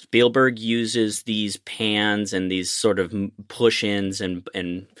Spielberg uses these pans and these sort of push-ins and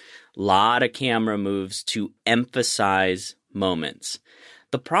a lot of camera moves to emphasize moments.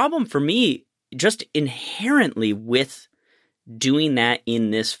 The problem for me, just inherently with doing that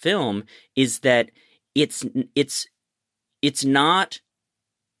in this film, is that it's not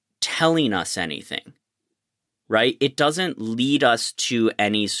telling us anything. right? It doesn't lead us to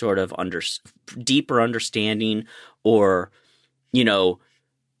any sort of deeper understanding, or, you know,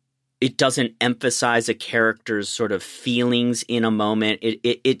 it doesn't emphasize a character's sort of feelings in a moment.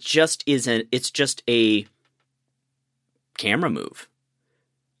 It just isn't. It's just a camera move.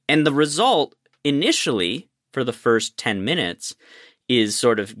 And the result initially for the first 10 minutes is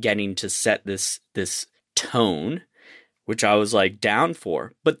sort of getting to set this tone, which I was like down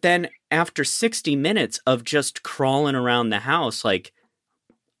for. But then after 60 minutes of just crawling around the house, like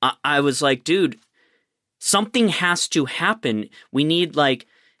I was like, dude, something has to happen. We need, like,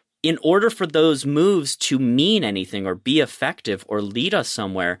 in order for those moves to mean anything or be effective or lead us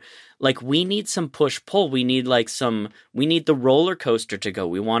somewhere, like, we need some push-pull. We need we need the roller coaster to go.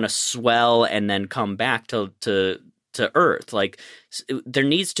 We want to swell and then come back to earth. Like, there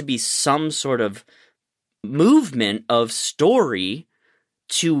needs to be some sort of movement of story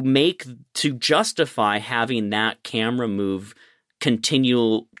to justify having that camera move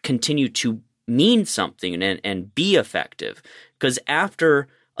continue to mean something and be effective. Because after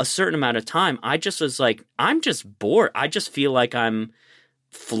a certain amount of time, I just was like, I'm just bored. I just feel like I'm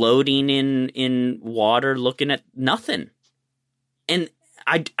floating in water looking at nothing. And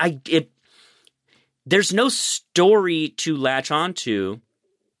there's no story to latch onto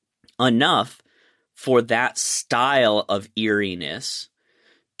enough for that style of eeriness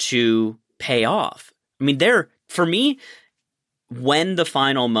to pay off. I mean, for me, when the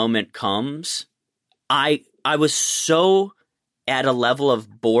final moment comes, I was so at a level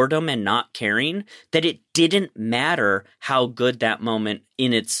of boredom and not caring that it didn't matter how good that moment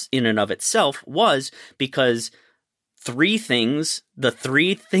in and of itself was, because the three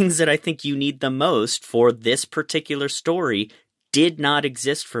things that I think you need the most for this particular story did not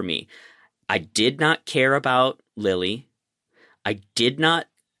exist for me. I did not care about Lily. I did not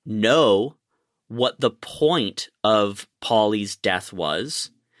know what the point of Polly's death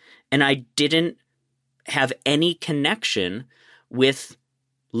was, and I didn't have any connection with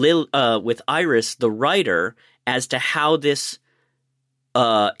Iris, the writer, as to how this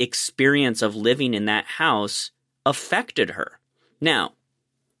experience of living in that house affected her. Now,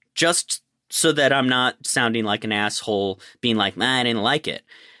 just so that I'm not sounding like an asshole, being like, I didn't like it.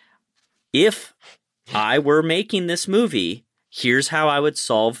 If I were making this movie, here's how I would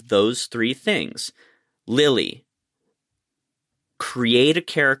solve those three things. Lily, create a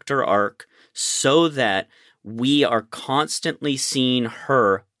character arc so that we are constantly seeing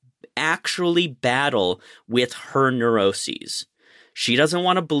her actually battle with her neuroses. She doesn't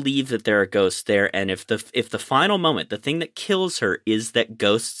want to believe that there are ghosts there, and if the final moment, the thing that kills her, is that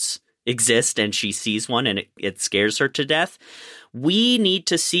ghosts exist and she sees one and it scares her to death, we need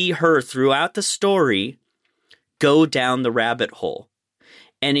to see her throughout the story go down the rabbit hole.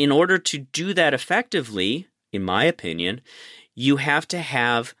 And in order to do that effectively, in my opinion, you have to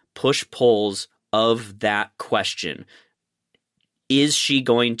have push-pulls of that question. Is she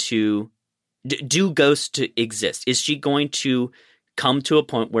going to... do ghosts exist? Is she going to come to a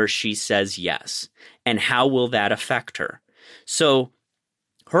point where she says yes? And how will that affect her? So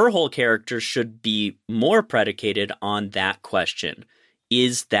her whole character should be more predicated on that question.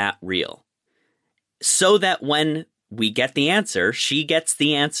 Is that real? So that when we get the answer, she gets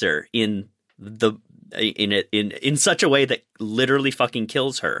the answer in such a way that literally fucking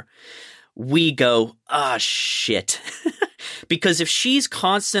kills her. We go, shit. Because if she's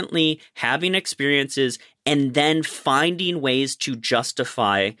constantly having experiences and then finding ways to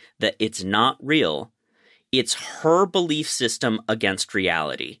justify that it's not real, it's her belief system against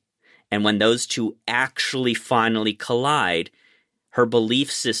reality. And when those two actually finally collide, her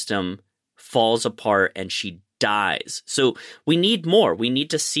belief system falls apart and she dies. So we need more. We need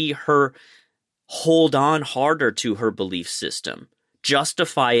to see her hold on harder to her belief system,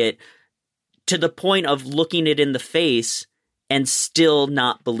 justify it to the point of looking it in the face and still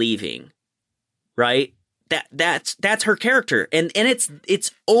not believing, right? That's her character, and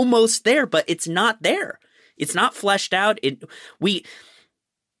it's almost there, but it's not there. It's not fleshed out. We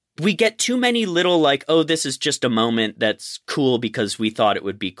get too many little like, oh, this is just a moment that's cool because we thought it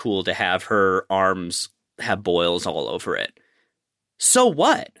would be cool to have her arms have boils all over it. So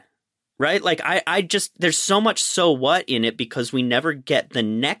what? Right? Like I just, there's so much so what in it because we never get the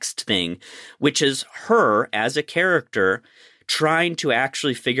next thing, which is her as a character trying to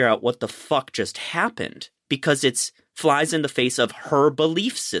actually figure out what the fuck just happened, because it's flies in the face of her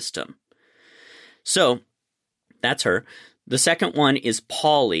belief system. So that's her. The second one is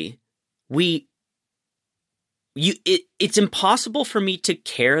Polly. It's impossible for me to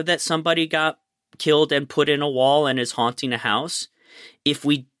care that somebody got killed and put in a wall and is haunting a house if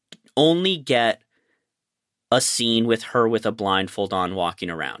we only get a scene with her with a blindfold on walking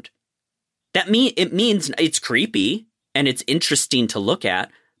around. It means it's creepy and it's interesting to look at,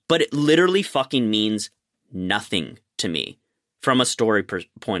 but it literally fucking means nothing to me from a story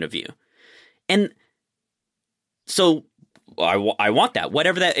point of view. And so I want that,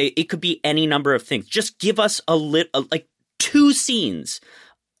 whatever that, it could be any number of things. Just give us like 2 scenes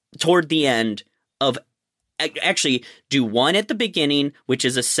toward the end of, actually do one at the beginning, which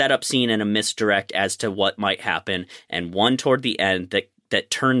is a setup scene and a misdirect as to what might happen, and one toward the end that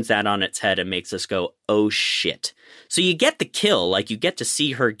turns that on its head and makes us go, oh shit. So you get the kill, like you get to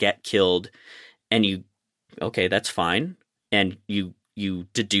see her get killed, and okay, that's fine. And you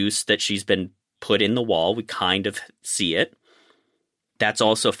deduce that she's been put in the wall. We kind of see it. That's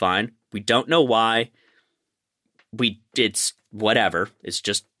also fine. We don't know why. It's whatever. It's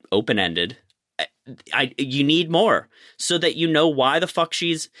just open-ended. You need more so that you know why the fuck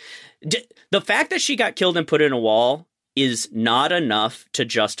the fact that she got killed and put in a wall is not enough to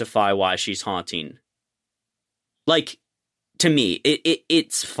justify why she's haunting. Like, to me,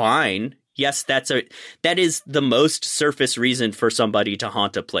 it's fine. Yes, that is the most surface reason for somebody to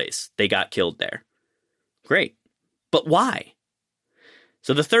haunt a place. They got killed there. Great. But why?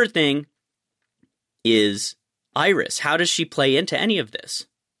 So the third thing is Iris. How does she play into any of this?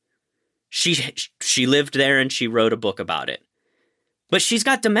 She lived there and she wrote a book about it. But she's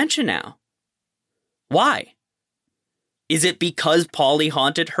got dementia now. Why? Is it because Polly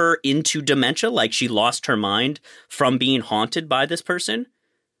haunted her into dementia, like she lost her mind from being haunted by this person?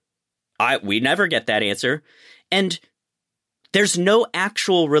 We never get that answer. And there's no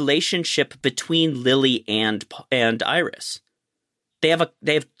actual relationship between Lily and Iris. They have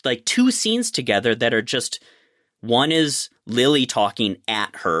like 2 scenes together that are just, one is Lily talking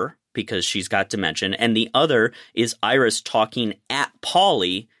at her because she's got dementia, and the other is Iris talking at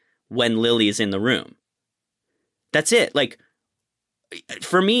Polly when Lily is in the room. That's it. Like,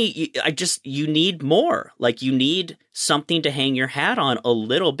 for me, you need more. Like, you need something to hang your hat on a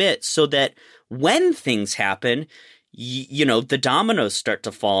little bit so that when things happen, the dominoes start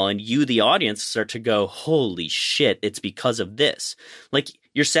to fall and you, the audience, start to go, holy shit, it's because of this. Like,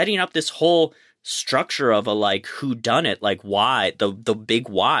 you're setting up this whole structure of a, like, who done it, like, why, the big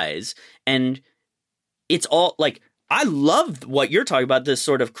whys. And it's all, like, I love what you're talking about, this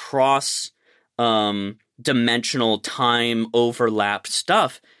sort of cross dimensional time overlap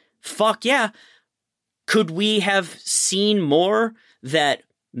stuff. Fuck yeah. Could we have seen more that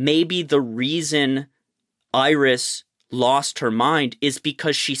maybe the reason Iris lost her mind is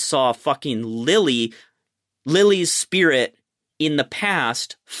because she saw fucking Lily's spirit in the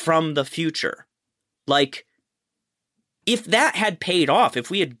past from the future? Like, if that had paid off,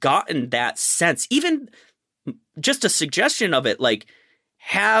 if we had gotten that sense, even just a suggestion of it, like,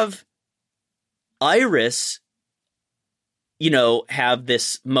 have Iris, have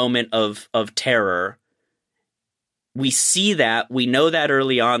this moment of terror. We see that. We know that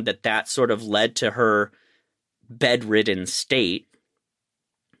early on that sort of led to her bedridden state.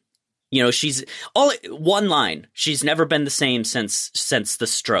 She's all one line. She's never been the same since the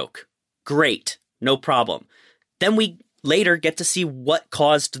stroke. Great. No problem. Then we later get to see what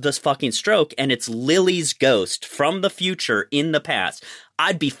caused this fucking stroke, and it's Lily's ghost from the future in the past.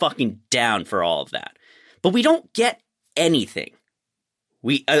 I'd be fucking down for all of that. But we don't get anything.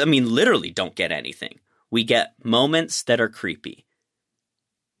 Literally don't get anything. We get moments that are creepy,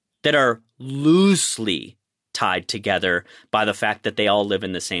 that are loosely tied together by the fact that they all live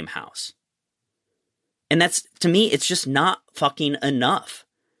in the same house. And that's, to me, it's just not fucking enough.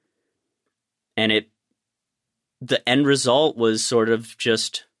 And the end result was sort of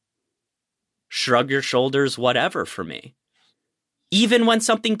just shrug your shoulders, whatever, for me. Even when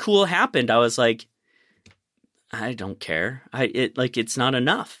something cool happened, I was like, I don't care. It's not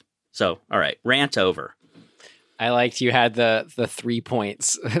enough. So, all right, rant over. I liked you had the 3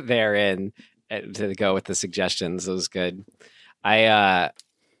 points therein to go with the suggestions. It was good. I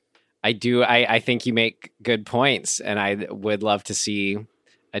think you make good points, and I would love to see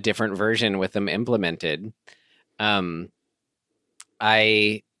a different version with them implemented. What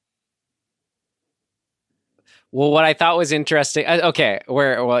I thought was interesting. I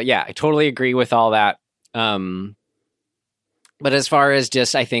totally agree with all that. But as far as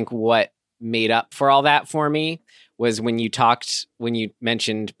just, I think what made up for all that for me was when you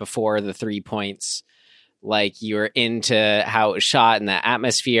mentioned before the 3 points, like you were into how it was shot and the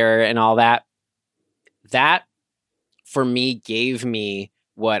atmosphere and all that. That for me gave me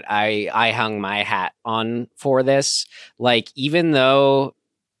what I hung my hat on for this. Like, even though,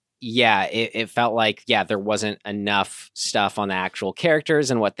 it felt like, there wasn't enough stuff on the actual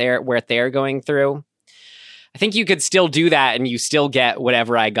characters and what they're going through. I think you could still do that and you still get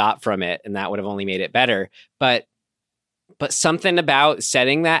whatever I got from it, and that would have only made it better. But something about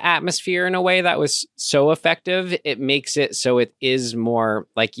setting that atmosphere in a way that was so effective, it makes it so it is more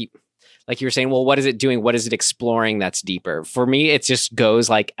like you were saying, well, what is it doing? What is it exploring that's deeper? For me, it just goes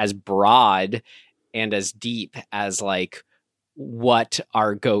like as broad and as deep as like, what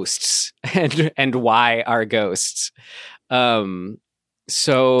are ghosts and why are ghosts? But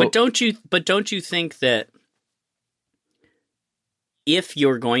don't you think that if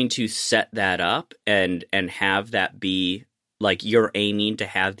you're going to set that up and have that be like you're aiming to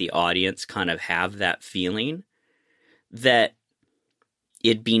have the audience kind of have that feeling, that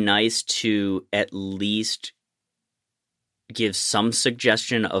it'd be nice to at least give some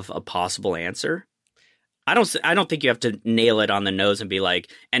suggestion of a possible answer? I don't think you have to nail it on the nose and be like,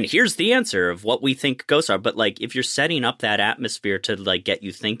 and here's the answer of what we think ghosts are. But like, if you're setting up that atmosphere to like get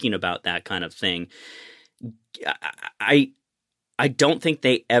you thinking about that kind of thing, I don't think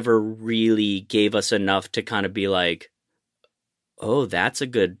they ever really gave us enough to kind of be like, oh, that's a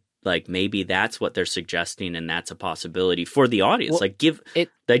good, like, maybe that's what they're suggesting and that's a possibility for the audience. Well,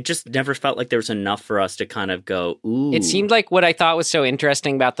 they just never felt like there was enough for us to kind of go, ooh. It seemed like what I thought was so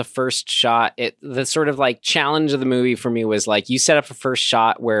interesting about the first shot, the sort of like challenge of the movie for me was like, you set up a first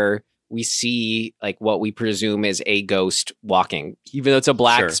shot where we see like what we presume is a ghost walking, even though it's a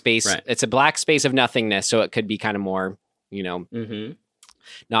black space. Right. It's a black space of nothingness. So it could be kind of more,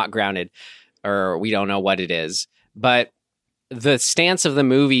 not grounded, or we don't know what it is. But the stance of the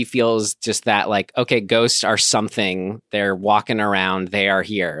movie feels just that like, okay, ghosts are something, they're walking around, they are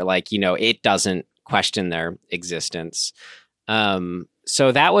here. Like, it doesn't question their existence.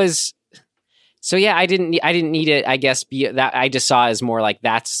 So that was, I didn't need it, I guess, that I just saw as more like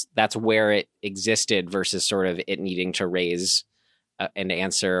that's where it existed versus sort of it needing to raise an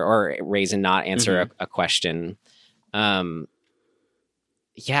answer or raise and not answer a question. I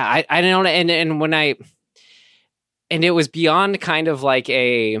don't know. And it was beyond kind of like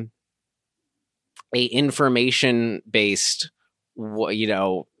a information based,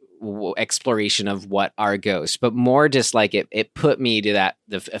 exploration of what are ghosts, but more just like it put me to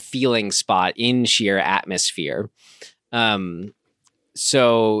a feeling spot in sheer atmosphere.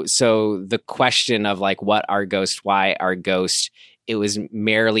 So the question of like, what are ghosts? Why are ghosts? It was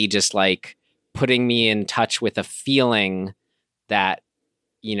merely just like putting me in touch with a feeling that,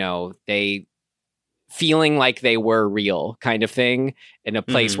 they feeling like they were real kind of thing in a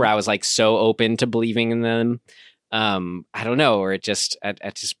place where I was like so open to believing in them. I don't know, or it just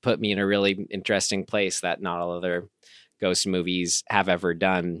put me in a really interesting place that not all other ghost movies have ever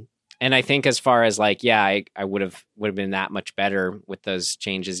done. And I think as far as like, I would have been that much better with those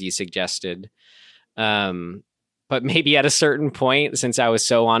changes you suggested. But maybe at a certain point, since I was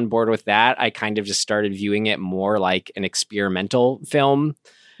so on board with that, I kind of just started viewing it more like an experimental film.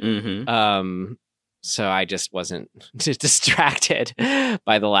 So I just wasn't distracted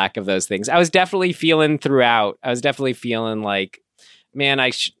by the lack of those things. I was definitely feeling throughout. I was definitely feeling like, man,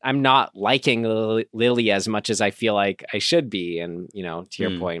 I'm not liking Lily as much as I feel like I should be. And, to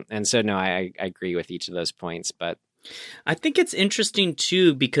your point. And so, no, I agree with each of those points, but I think it's interesting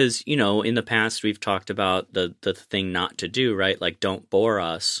too, because, in the past we've talked about the thing not to do, right? Like, don't bore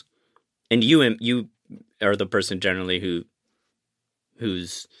us. And you are the person generally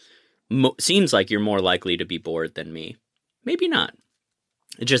who's seems like you're more likely to be bored than me. Maybe not.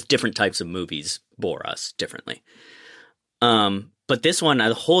 Just different types of movies bore us differently. But this one,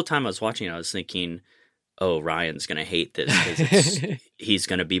 the whole time I was watching it, I was thinking, oh, Ryan's going to hate this because he's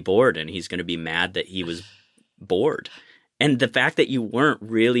going to be bored and he's going to be mad that he was bored. And the fact that you weren't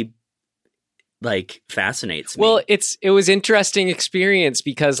really like fascinates me. Well, it was interesting experience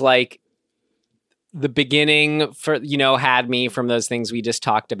because like the beginning for, had me from those things we just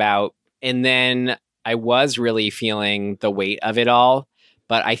talked about. And then I was really feeling the weight of it all,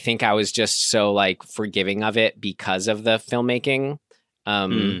 but I think I was just so like forgiving of it because of the filmmaking,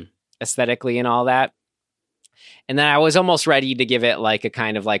 aesthetically and all that. And then I was almost ready to give it like a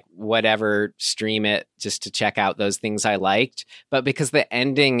kind of like whatever, stream it just to check out those things I liked. But because the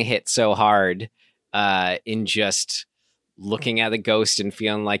ending hit so hard in just looking at the ghost and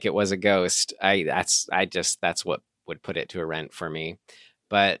feeling like it was a ghost, that's what would put it to a rent for me.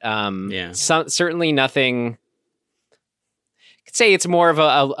 But certainly nothing. I could say it's more of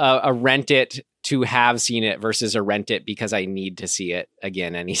a rent it to have seen it versus a rent it because I need to see it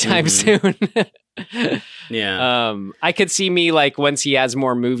again anytime soon. I could see me like once he has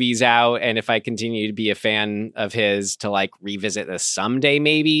more movies out, and if I continue to be a fan of his, to like revisit this someday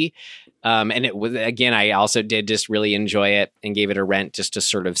maybe. And it was, again, I also did just really enjoy it and gave it a rent just to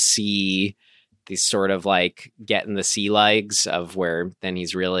sort of see these sort of like getting the sea legs of where then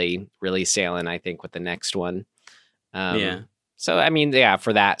he's really, really sailing, I think, with the next one. So, I mean, yeah,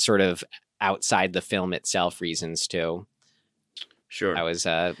 for that sort of outside the film itself reasons too. Sure. I was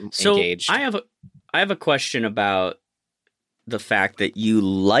so engaged. I have a question about the fact that you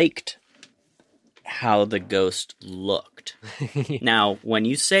liked how the ghost looked. Now, when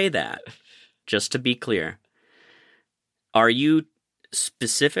you say that, just to be clear, are you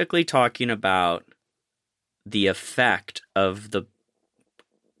specifically talking about the effect of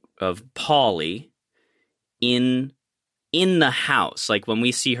Polly in the house, like when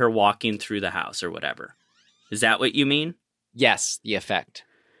we see her walking through the house or whatever? Is that what you mean? Yes, the effect.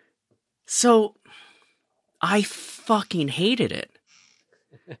 So I fucking hated it.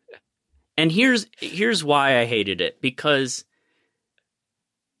 And here's why I hated it, because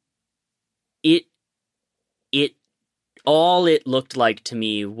it all it looked like to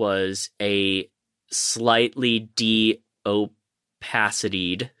me was a slightly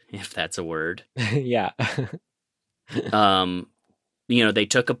de-opacityed, if that's a word. Yeah. They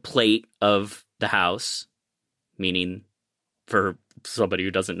took a plate of the house, meaning, for somebody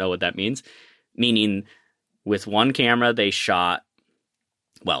who doesn't know what that means, meaning with one camera they shot,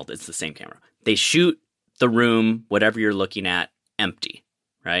 well, it's the same camera. They shoot the room, whatever you're looking at, empty,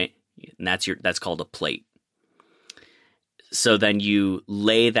 right? And that's called a plate. So then you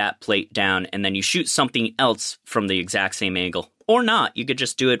lay that plate down and then you shoot something else from the exact same angle, or not. You could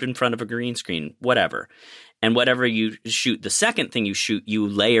just do it in front of a green screen, whatever. And whatever you shoot, the second thing you shoot, you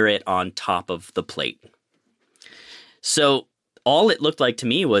layer it on top of the plate. So all it looked like to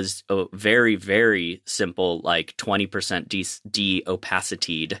me was a very, very simple, like 20%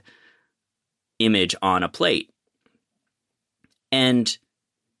 de-opacityed image on a plate. And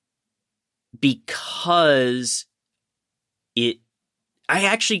because I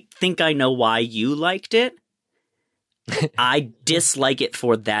actually think I know why you liked it. I dislike it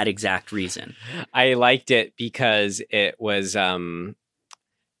for that exact reason. I liked it because it was, it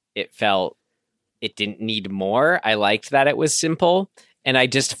didn't need more. I liked that it was simple. And I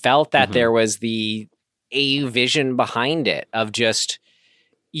just felt that there was a vision behind it of just,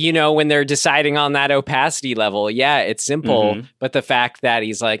 when they're deciding on that opacity level, yeah, it's simple. But the fact that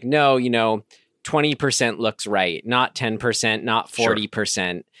he's like, no, 20% looks right, not 10%, not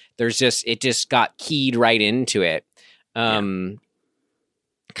 40%. Sure. It just got keyed right into it. Kind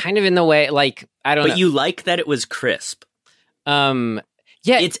of in the way, like, I don't know. But you like that it was crisp. Yeah.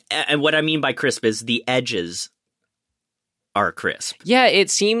 And what I mean by crisp is the edges are crisp. Yeah,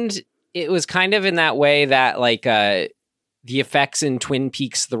 it was kind of in that way that, like, the effects in Twin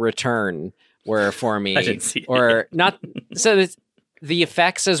Peaks: The Return were for me. I didn't see or not. So the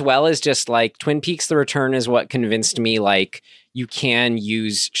effects, as well as just like Twin Peaks: The Return, is what convinced me, like, you can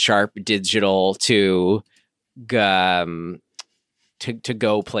use sharp digital to go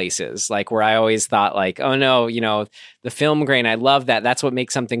places, like, where I always thought, like, oh no, the film grain, I love that. That's what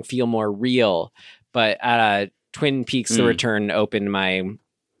makes something feel more real. But Twin Peaks: The Return opened my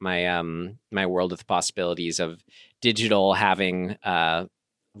world with possibilities of digital having a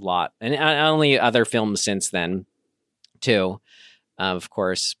lot, and only other films since then too, of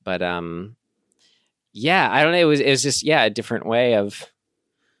course. But yeah, I don't know. It was just, yeah, a different way of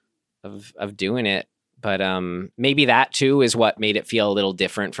doing it. But maybe that too is what made it feel a little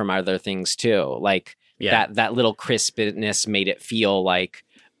different from other things too. Like, that little crispness made it feel like,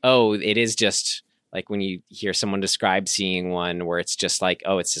 oh, it is just like when you hear someone describe seeing one where it's just like,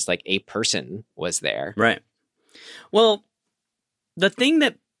 oh, it's just like a person was there. Right. Well, the thing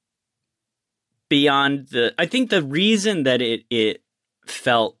that I think the reason that it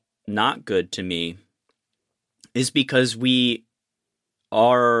felt not good to me is because we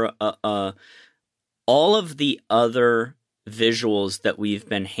are all of the other visuals that we've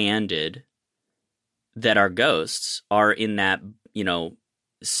been handed that are ghosts are in that,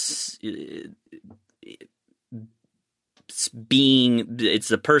 it's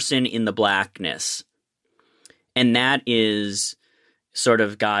the person in the blackness. And that is sort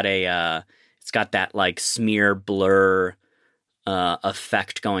of got it's got that like smear blur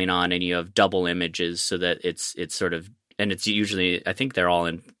effect going on, and you have double images so that it's sort of, and it's usually, I think they're all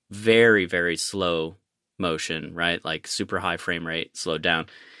in very, very slow motion, right? Like super high frame rate, slowed down.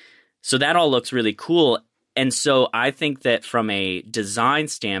 So that all looks really cool. And so I think that from a design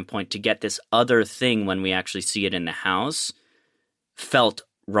standpoint, to get this other thing when we actually see it in the house felt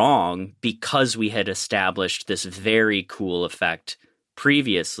wrong, because we had established this very cool effect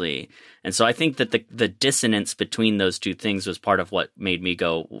previously. And so I think that the dissonance between those two things was part of what made me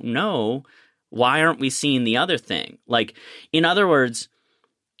go, no, why aren't we seeing the other thing? Like, in other words,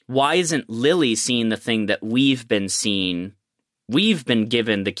 why isn't Lily seeing the thing that we've been seeing? We've been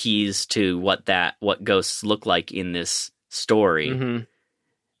given the keys to what ghosts look like in this story. Mm-hmm.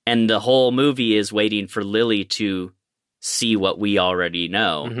 And the whole movie is waiting for Lily to see what we already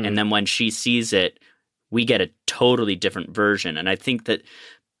know. Mm-hmm. And then when she sees it, we get a totally different version. And I think that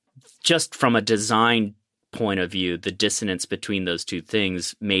just from a design point of view, the dissonance between those two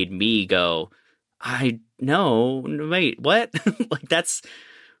things made me go, wait, what? Like,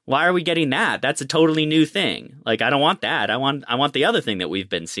 why are we getting that? That's a totally new thing. Like, I don't want that. I want the other thing that we've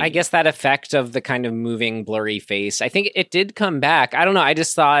been seeing. I guess that effect of the kind of moving, blurry face, I think it did come back. I don't know. I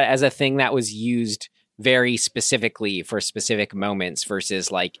just saw it as a thing that was used very specifically for specific moments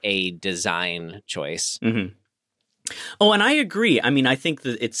versus like a design choice. Mm-hmm. Oh, and I agree. I mean, I think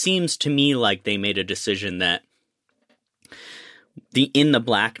that it seems to me like they made a decision that the in the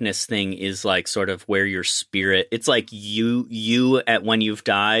blackness thing is like sort of where your spirit, it's like you at when you've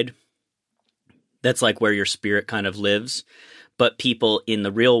died, that's like where your spirit kind of lives. But people in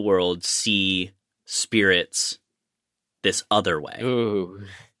the real world see spirits this other way. Ooh.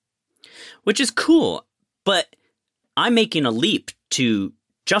 Which is cool. But I'm making a leap to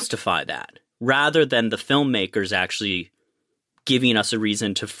justify that rather than the filmmakers actually giving us a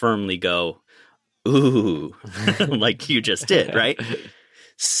reason to firmly go, ooh, like you just did, right?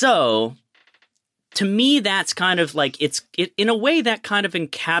 So, to me, that's kind of like, it in a way that kind of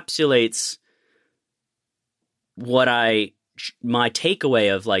encapsulates what my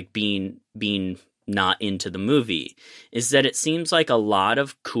takeaway of like being not into the movie is that it seems like a lot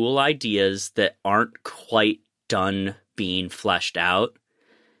of cool ideas that aren't quite done being fleshed out.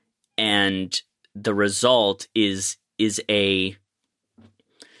 And the result is it's a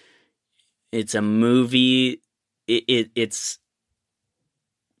movie. It's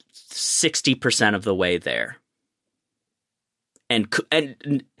 60% of the way there. And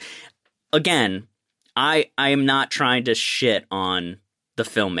again, I am not trying to shit on the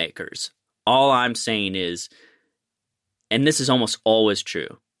filmmakers. All I'm saying is, and this is almost always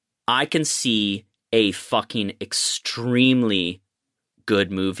true, I can see a fucking extremely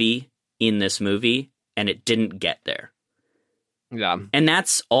good movie in this movie, and it didn't get there. Yeah. And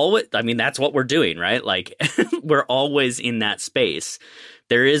that's always, I mean, that's what we're doing, right? Like, we're always in that space.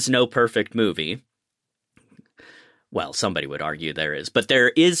 There is no perfect movie. Well, somebody would argue there is, but there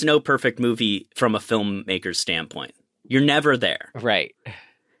is no perfect movie from a filmmaker's standpoint. You're never there. Right.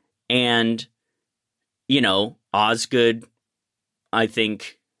 And, Osgood, I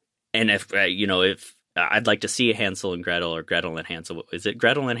think, and if I'd like to see Hansel and Gretel or Gretel and Hansel. Is it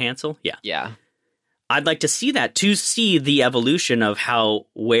Gretel and Hansel? Yeah. Yeah. I'd like to see that, to see the evolution of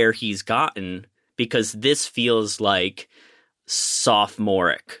where he's gotten, because this feels like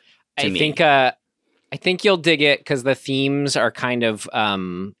sophomoric to me. I think you'll dig it because the themes are kind of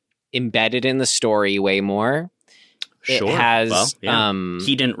embedded in the story way more. Sure. It has,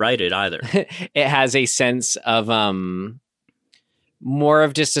 he didn't write it either. It has a sense of more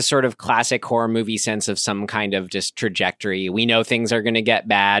of just a sort of classic horror movie sense of some kind of just trajectory. We know things are going to get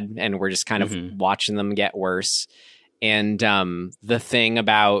bad, and we're just kind of watching them get worse. And the thing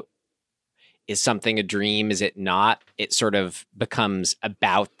about, is something a dream? Is it not? It sort of becomes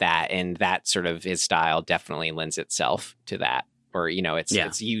about that, and that sort of his style definitely lends itself to that. Or,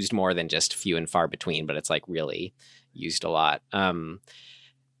 it's used more than just few and far between, but it's like really used a lot. And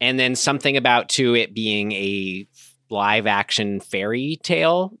then something about too it being a live action fairy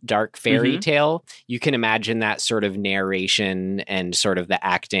tale, dark fairy tale. You can imagine that sort of narration and sort of the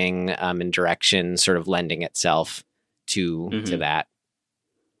acting and direction sort of lending itself to that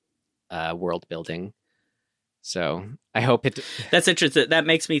world building. So I hope it. That's interesting. That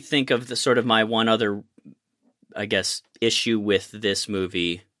makes me think of the sort of my one other, I guess, issue with this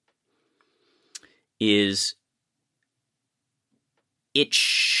movie is it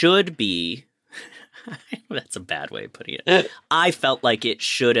should be. That's a bad way of putting it. I felt like it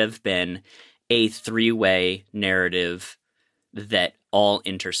should have been a three-way narrative that all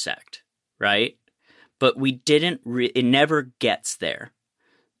intersect, right? But we didn't. It never gets there.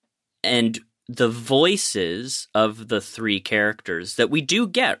 And the voices of the three characters that we do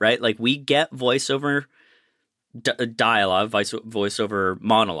get, right? Like, we get voiceover dialogue, voiceover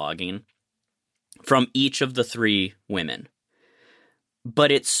monologuing from each of the three women.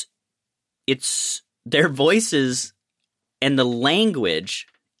 But it's their voices and the language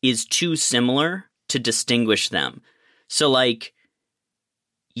is too similar to distinguish them. So, like,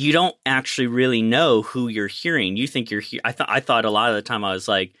 you don't actually really know who you're hearing. You think you're I thought a lot of the time I was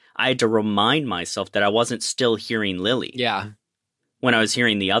like, I had to remind myself that I wasn't still hearing Lily. Yeah. When I was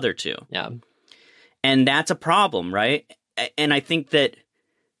hearing the other two. Yeah. And that's a problem, right? And I think that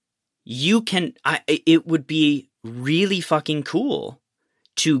it would be really fucking cool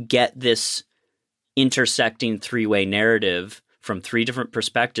to get this intersecting three-way narrative from three different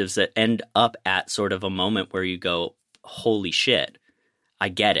perspectives that end up at sort of a moment where you go, holy shit, I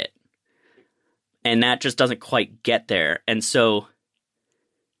get it. And that just doesn't quite get there. And so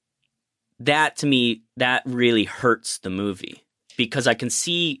that, to me, that really hurts the movie, because I can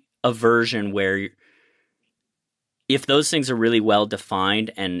see a version where if those things are really well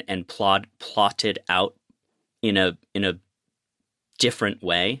defined and plotted out in a different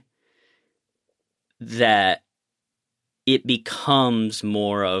way, that it becomes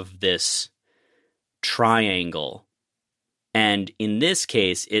more of this triangle. And in this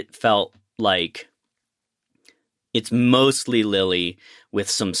case, it felt like it's mostly Lily with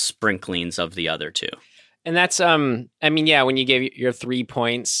some sprinklings of the other two. And that's, I mean, yeah, when you gave your 3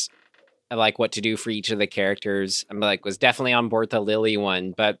 points, I like what to do for each of the characters, I'm like, was definitely on board the Lily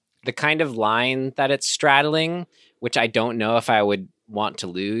one, but the kind of line that it's straddling, which I don't know if I would want to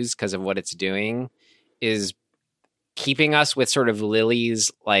lose because of what it's doing, is keeping us with sort of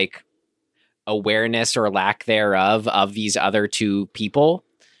Lily's like awareness or lack thereof of these other two people.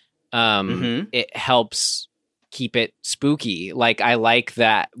 It helps keep it spooky. Like, I like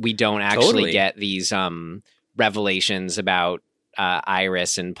that we don't actually get these revelations about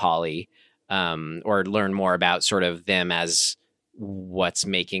Iris and Polly, or learn more about sort of them as what's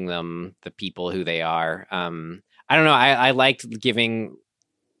making them the people who they are. I don't know. I liked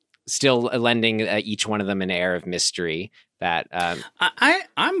still lending each one of them an air of mystery. That I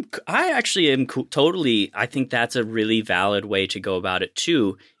actually am totally. I think that's a really valid way to go about it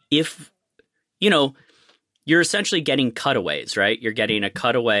too. If you're essentially getting cutaways, right? You're getting a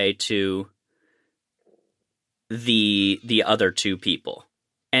cutaway to the other two people,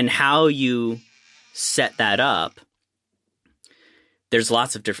 and how you set that up. There's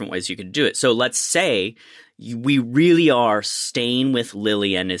lots of different ways you could do it. So let's say we really are staying with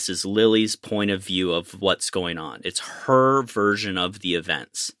Lily, and this is Lily's point of view of what's going on. It's her version of the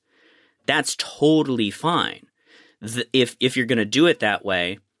events. That's totally fine. If you're going to do it that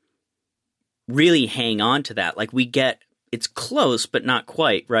way, really hang on to that. Like, it's close, but not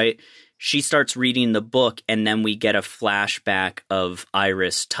quite, right? She starts reading the book, and then we get a flashback of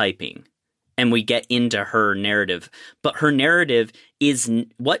Iris typing. And we get into her narrative. But her narrative is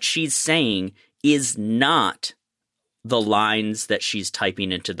what she's saying is not the lines that she's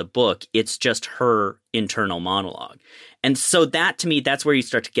typing into the book. It's just her internal monologue. And so that, to me, that's where you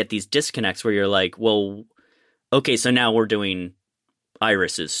start to get these disconnects where you're like, well, okay, so now we're doing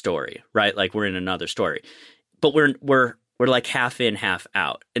Iris's story, right? Like, we're in another story. But we're like half in, half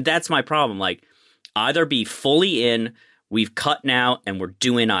out. And that's my problem. Like, either be fully in, we've cut now, and we're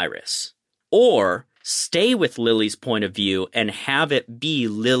doing Iris. Or stay with Lily's point of view and have it be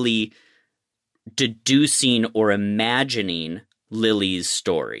Lily deducing or imagining Lily's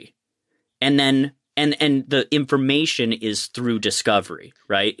story. And then and the information is through discovery,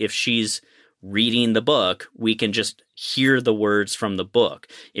 right? If she's reading the book, we can just hear the words from the book.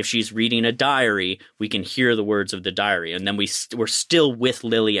 If she's reading a diary, we can hear the words of the diary. And then we're still with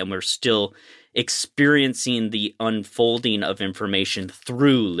Lily, and we're still experiencing the unfolding of information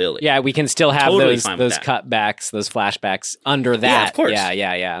through Lily. Yeah, we can still have those cutbacks, those flashbacks under that. Yeah, of course.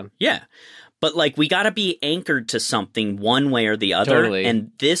 Yeah. But like, we got to be anchored to something one way or the other. Totally.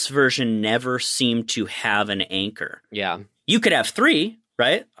 And this version never seemed to have an anchor. Yeah. You could have 3,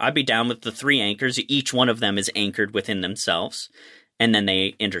 right? I'd be down with the 3 anchors. Each one of them is anchored within themselves. And then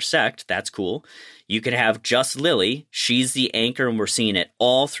they intersect. That's cool. You could have just Lily. She's the anchor, and we're seeing it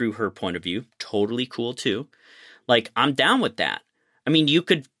all through her point of view. Totally cool too. Like, I'm down with that. I mean, you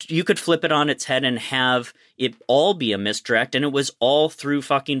could flip it on its head and have it all be a misdirect, and it was all through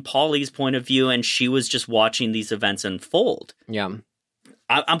fucking Polly's point of view, and she was just watching these events unfold. Yeah.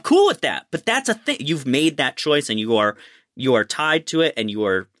 I'm cool with that, but that's a thing. You've made that choice, and you are tied to it, and you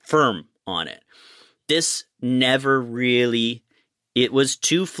are firm on it. This never really... It was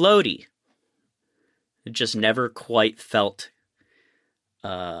too floaty. It just never quite felt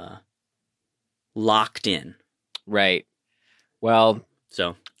locked in. Right. Well,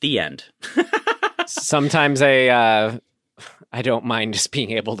 so the end. Sometimes I don't mind just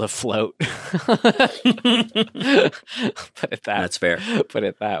being able to float. That's fair. Put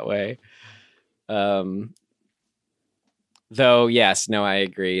it that way. Though, yes, no, I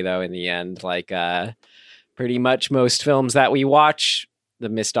agree. Though in the end, like, pretty much most films that we watch, the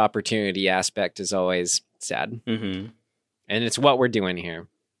missed opportunity aspect is always sad. Mm-hmm. And it's what we're doing here.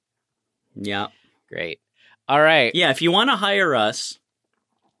 Yeah. Great. All right. Yeah, if you want to hire us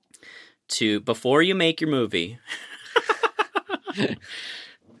before you make your movie,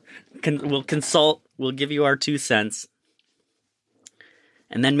 We'll consult. We'll give you our 2 cents.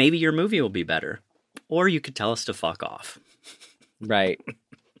 And then maybe your movie will be better. Or you could tell us to fuck off. Right.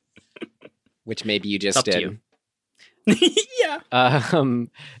 Which maybe you just did. To you. Yeah.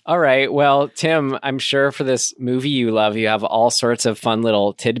 All right. Well, Tim, I'm sure for this movie you love, you have all sorts of fun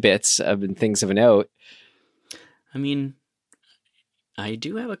little tidbits of things of note. I mean, I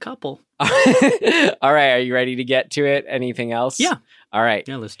do have a couple. All right. Are you ready to get to it? Anything else? Yeah. All right.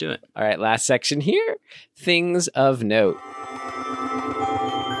 Yeah, let's do it. All right. Last section here. Things of note.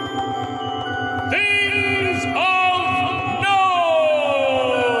 Things of note!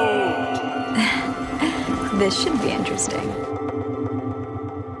 This should be interesting.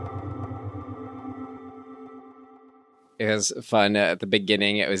 It was fun at the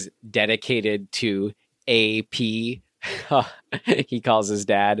beginning. It was dedicated to AP. He calls his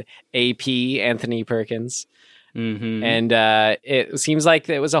dad AP, Anthony Perkins. Mm-hmm. And it seems like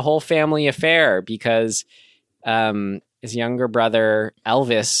it was a whole family affair because his younger brother,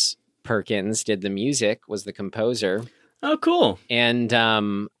 Elvis Perkins, did the music, was the composer. Oh, cool. And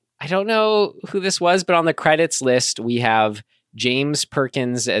I don't know who this was, but on the credits list, we have James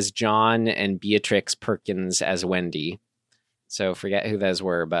Perkins as John and Beatrix Perkins as Wendy. So forget who those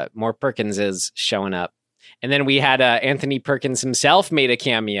were, but more Perkins is showing up. And then we had Anthony Perkins himself made a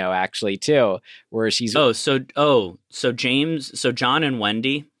cameo actually too, where she's so John and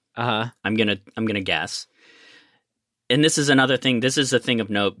Wendy. I'm gonna guess. And this is another thing. This is a thing of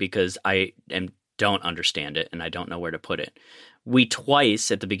note because I don't understand it and I don't know where to put it. We twice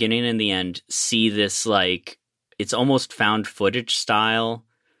at the beginning and the end see this like it's almost found footage style.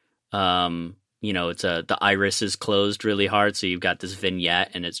 It's the iris is closed really hard, so you've got this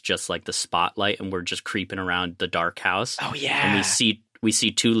vignette, and it's just like the spotlight, and we're just creeping around the dark house. Oh yeah, and we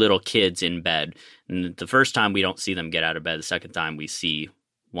see 2 little kids in bed. And the first time we don't see them get out of bed. The second time we see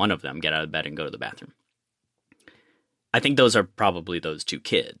one of them get out of bed and go to the bathroom. I think those are probably those 2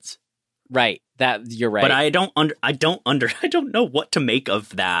 kids. Right. That you're right. But I don't know what to make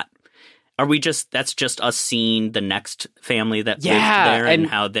of that. Are we that's just us seeing the next family that lived there and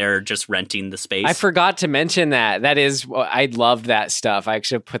how they're just renting the space? I forgot to mention that. That is, I loved that stuff. I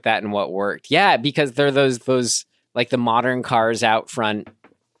actually put that in what worked. Yeah, because they're those like the modern cars out front.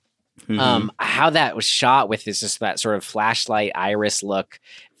 Mm-hmm. How that was shot with just that sort of flashlight iris look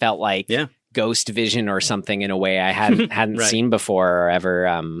felt like Ghost Vision or something in a way I hadn't right. seen before or ever.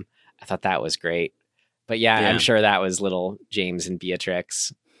 I thought that was great. But yeah, I'm sure that was little James and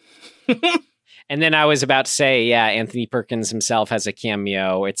Beatrix. And then I was about to say, Anthony Perkins himself has a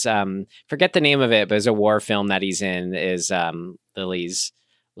cameo. It's forget the name of it, but it's a war film that he's in. Is Lily's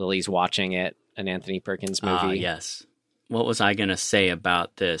watching it, an Anthony Perkins movie? Yes. What was I gonna say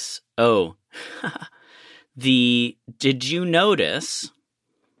about this? Oh, did you notice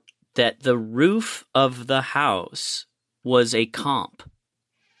that the roof of the house was a comp?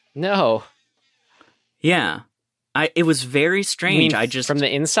 No. Yeah. It was very strange. From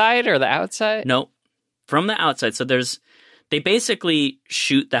the inside or the outside? No, from the outside. So they basically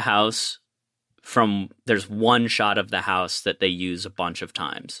shoot the house there's one shot of the house that they use a bunch of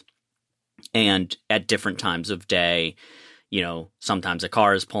times. And at different times of day, sometimes a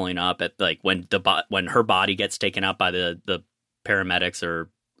car is pulling up at like when her body gets taken out by the paramedics or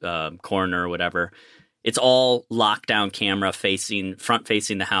coroner or whatever. It's all lockdown camera front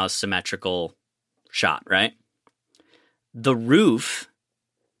facing the house, symmetrical shot, right? The roof,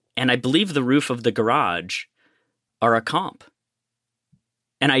 and I believe the roof of the garage, are a comp.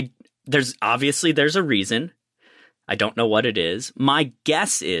 And there's a reason. I don't know what it is. My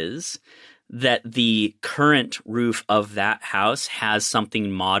guess is that the current roof of that house has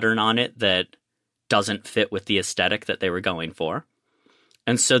something modern on it that doesn't fit with the aesthetic that they were going for.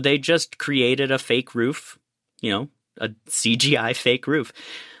 And so they just created a fake roof, a CGI fake roof.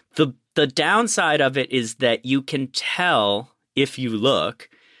 The downside of it is that you can tell if you look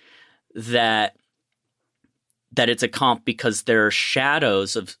that it's a comp because there are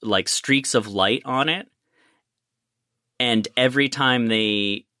shadows of like streaks of light on it. And every time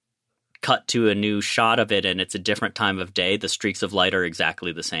they cut to a new shot of it and it's a different time of day, the streaks of light are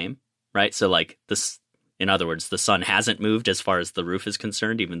exactly the same, right? So like this, in other words, the sun hasn't moved as far as the roof is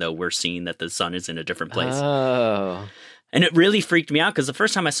concerned, even though we're seeing that the sun is in a different place. Oh. And it really freaked me out because the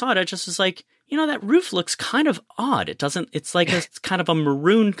first time I saw it, I just was like, that roof looks kind of odd. It's like it's kind of a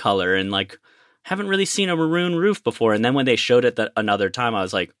maroon color and like, haven't really seen a maroon roof before. And then when they showed it another time, I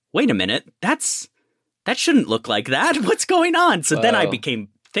was like, wait a minute, that shouldn't look like that. What's going on? So then I became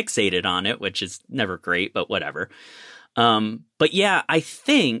fixated on it, which is never great, but whatever. But yeah, I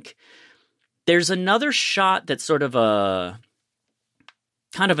think there's another shot that's sort of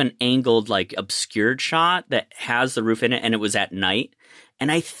kind of an angled, like obscured shot that has the roof in it, and it was at night.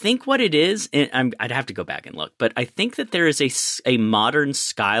 And I think what it is, and I'd have to go back and look, but I think that there is a modern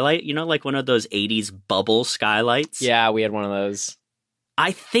skylight, you know, like one of those 80s bubble skylights. Yeah, we had one of those.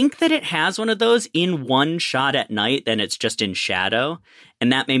 I think that it has one of those in one shot at night, then it's just in shadow.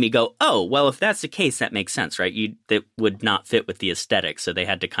 And that made me go, oh, well, if that's the case, that makes sense, right? That would not fit with the aesthetic, so they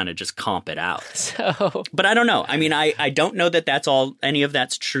had to kind of just comp it out. But I don't know. I mean, I don't know that that's all, any of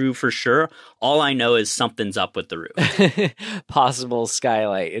that's true for sure. All I know is something's up with the roof. Possible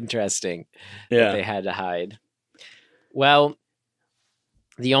skylight. Interesting. Yeah. That they had to hide. Well,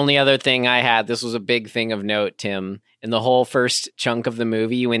 the only other thing I had, this was a big thing of note, Tim, in the whole first chunk of the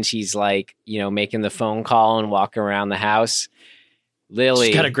movie when she's like, you know, making the phone call and walking around the house. Lily.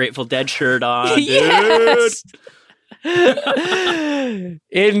 She's got a Grateful Dead shirt on, dude. Yes!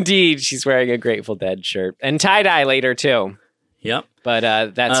 Indeed, she's wearing a Grateful Dead shirt. And tie-dye later, too. Yep.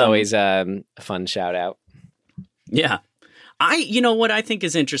 But that's always a fun shout-out. Yeah. You know what I think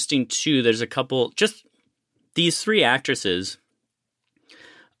is interesting, too, there's a couple, just these three actresses,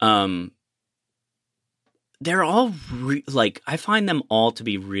 they're all, I find them all to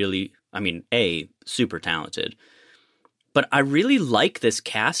be really, I mean, super talented. But I really like this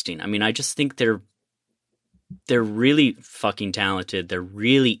casting. I mean, I just think they're really fucking talented. They're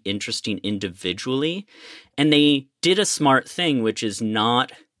really interesting individually. And they did a smart thing, which is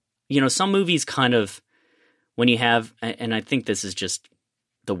not, you know, some movies kind of, when you have, and I think this is just,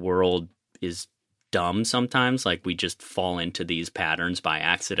 the world is dumb sometimes. Like, we just fall into these patterns by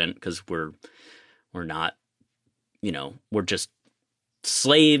accident because we're not, you know, we're just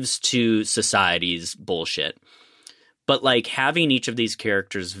slaves to society's bullshit. But, like, having each of these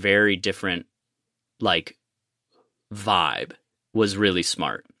characters very different, like, vibe was really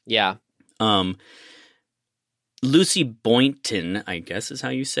smart. Yeah. Lucy Boynton, I guess is how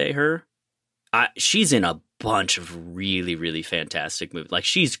you say her. She's in a bunch of really, really fantastic movies. Like,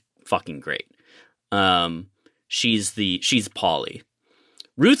 she's fucking great. She's Polly.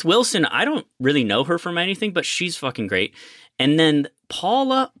 Ruth Wilson, I don't really know her from anything, but she's fucking great. And then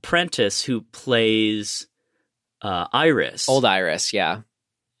Paula Prentice, who plays Iris. Old Iris, yeah.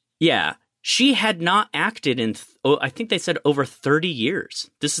 Yeah. She had not acted in, I think they said over 30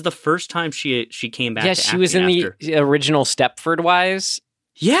 years. This is the first time she came back to acting. Yeah, she was in the original Stepford Wives.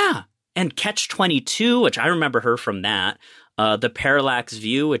 Yeah. And Catch-22, which I remember her from that. The Parallax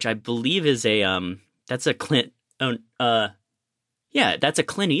View, which I believe is that's a Clint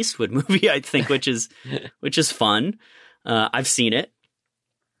Eastwood movie, I think, which is fun. I've seen it.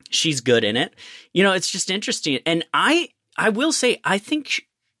 She's good in it. You know, it's just interesting. And I will say, I think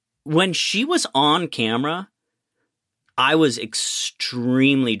when she was on camera, I was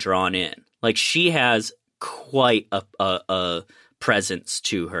extremely drawn in. Like, she has quite a presence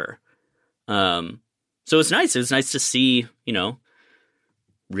to her. So it's nice. It was nice to see, you know,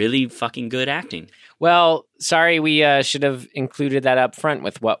 really fucking good acting. Well, sorry, we should have included that up front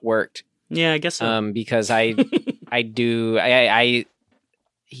with what worked. Yeah, I guess so. Because Osgood,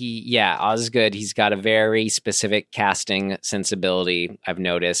 he's got a very specific casting sensibility, I've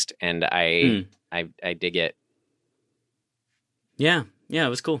noticed, and I dig it. Yeah, it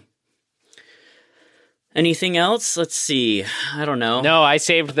was cool. Anything else? Let's see. I don't know. No, I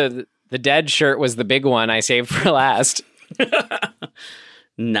saved the Dead shirt was the big one I saved for last.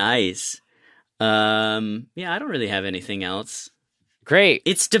 Nice. Yeah, I don't really have anything else. Great.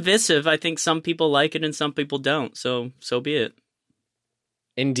 It's divisive. I think some people like it and some people don't. So be it.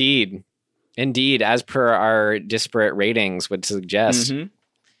 Indeed. As per our disparate ratings would suggest. Mm-hmm.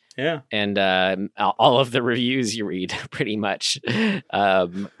 Yeah. And all of the reviews you read, pretty much.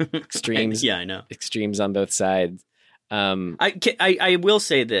 Extremes. Yeah, I know. Extremes on both sides. I will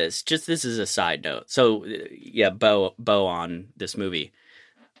say this. Just this is a side note. So, yeah, bow on this movie.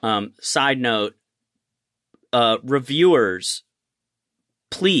 Side note, reviewers,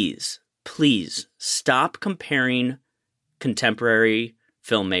 please stop comparing contemporary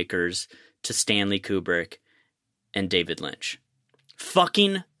filmmakers to Stanley Kubrick and David Lynch.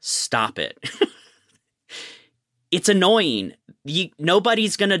 Fucking stop it. It's annoying.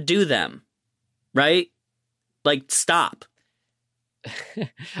 Nobody's gonna do them, right? Like, stop.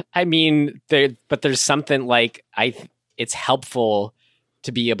 I mean, there's something like it's helpful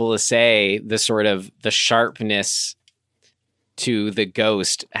to be able to say the sharpness to The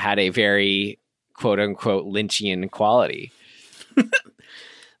Ghost had a very quote unquote Lynchian quality.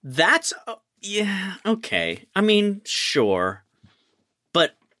 That's yeah, okay. I mean, sure.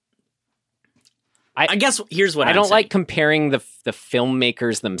 But I guess here's what I don't saying. like comparing the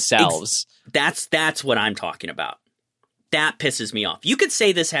filmmakers themselves. That's what I'm talking about. That pisses me off. You could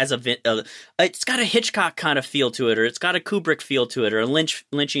say this has it's got a Hitchcock kind of feel to it, or it's got a Kubrick feel to it, or a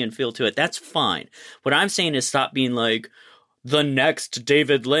Lynchian feel to it. That's fine. What I'm saying is stop being like, the next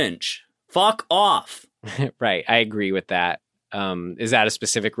David Lynch. Fuck off. Right. I agree with that. Is that a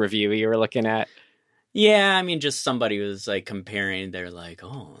specific review you were looking at? Yeah, I mean, just somebody was like comparing. They're like,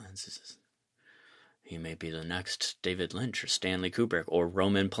 oh, he may be the next David Lynch or Stanley Kubrick or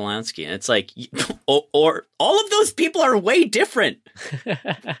Roman Polanski. And it's like, or all of those people are way different.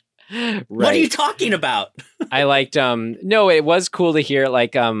 Right. What are you talking about? I liked, no, it was cool to hear,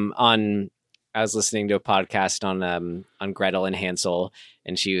 like, I was listening to a podcast on Gretel and Hansel,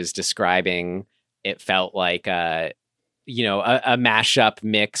 and she was describing, it felt like, a mashup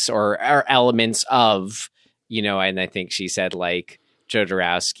mix or elements of, and I think she said like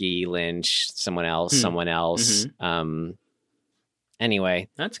Jodorowsky, Lynch, someone else. Mm-hmm. Anyway,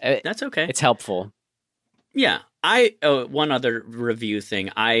 that's okay. It's helpful. Yeah. One other review thing.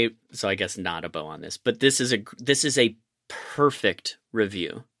 So I guess not a bow on this, but this is a perfect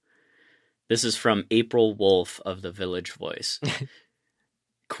review. This is from April Wolf of The Village Voice.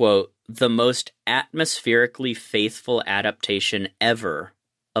 Quote, the most atmospherically faithful adaptation ever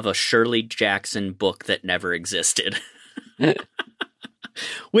of a Shirley Jackson book that never existed.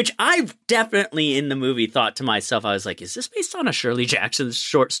 Which I've definitely in the movie thought to myself, I was like, is this based on a Shirley Jackson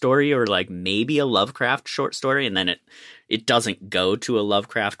short story or like maybe a Lovecraft short story? And then it doesn't go to a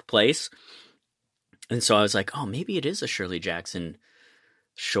Lovecraft place. And so I was like, oh, maybe it is a Shirley Jackson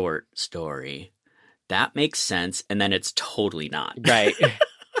short story. That makes sense. And then it's totally not. Right.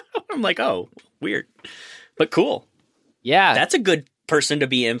 I'm like, oh, weird. But cool. Yeah. That's a good person to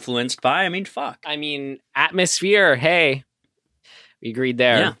be influenced by. I mean, fuck. I mean, atmosphere. Hey. We agreed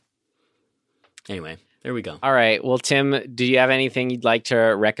there. Yeah. Anyway, there we go. All right. Well, Tim, do you have anything you'd like to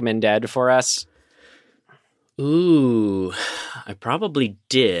recommend for us? Ooh, I probably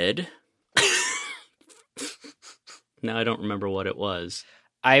did. Now I don't remember what it was.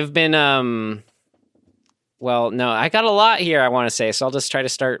 I've been, well, no, I got a lot here I want to say, so I'll just try to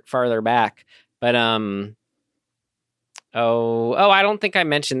start farther back. But, I don't think I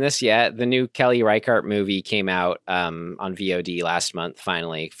mentioned this yet. The new Kelly Reichardt movie came out on VOD last month,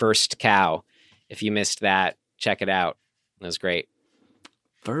 finally. First Cow. If you missed that, check it out. It was great.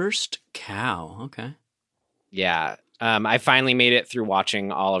 First Cow. Okay. Yeah. I finally made it through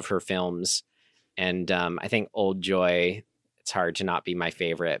watching all of her films. And I think Old Joy, it's hard to not be my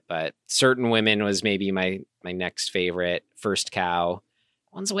favorite, but Certain Women was maybe my next favorite. First Cow.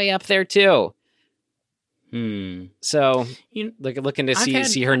 One's way up there, too. So looking to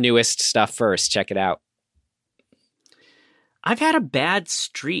see her newest stuff first. Check it out. I've had a bad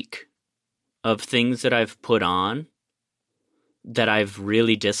streak of things that I've put on that I've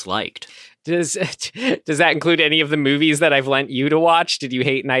really disliked. Does that include any of the movies that I've lent you to watch? Did you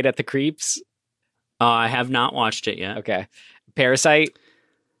hate Night at the Creeps? I have not watched it yet. Okay. Parasite?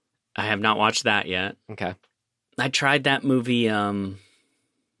 I have not watched that yet. Okay. I tried that movie.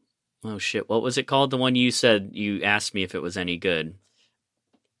 Oh shit! What was it called? The one you said you asked me if it was any good.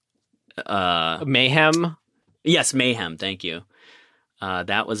 Mayhem. Yes, Mayhem. Thank you.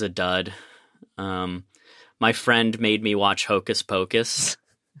 That was a dud. My friend made me watch Hocus Pocus.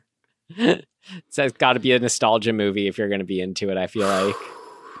 So it's got to be a nostalgia movie if you're going to be into it. I feel like.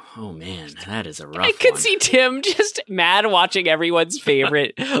 Oh man, that is a rough I could one. see Tim just mad watching everyone's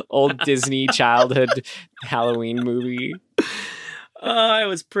favorite old Disney childhood Halloween movie. I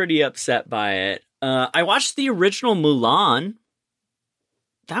was pretty upset by it. I watched the original Mulan.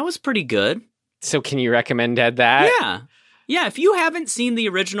 That was pretty good. So can you recommend that? Yeah. Yeah, if you haven't seen the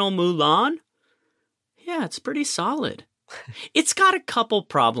original Mulan, yeah, it's pretty solid. It's got a couple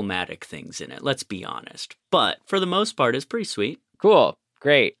problematic things in it, let's be honest. But for the most part, it's pretty sweet. Cool.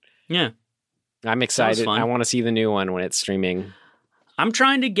 Great. Yeah. I'm excited. I want to see the new one when it's streaming. I'm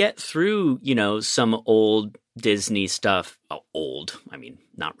trying to get through, some old Disney stuff. Oh, old. I mean,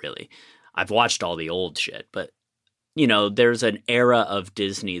 not really. I've watched all the old shit, but, there's an era of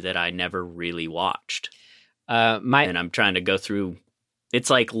Disney that I never really watched. And I'm trying to go through. It's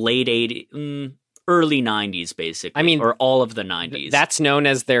like late 80s, early 90s, basically. I mean, or all of the 90s. That's known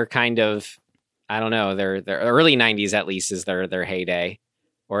as their kind of, I don't know, their early 90s at least is their heyday.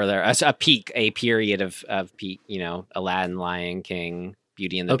 Or a period of peak, Aladdin, Lion King,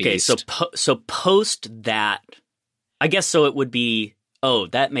 Beauty and the Beast. Okay, so post that, I guess so it would be Oh,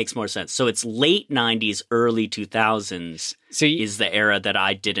 that makes more sense. So it's late 90s, early 2000s is the era that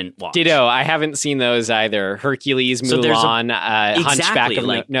I didn't watch. Ditto. I haven't seen those either. Hercules, Mulan, Hunchback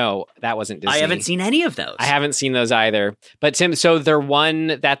of... No, that wasn't Disney. I haven't seen any of those. I haven't seen those either. But Tim, so their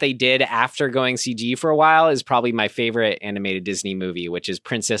one that they did after going CG for a while is probably my favorite animated Disney movie, which is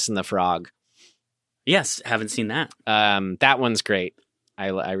Princess and the Frog. Yes, haven't seen that. That one's great.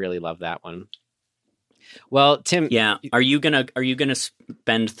 I really love that one. Well, Tim, yeah, are you gonna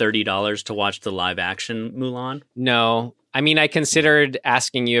spend $30 to watch the live action Mulan? No, I mean I considered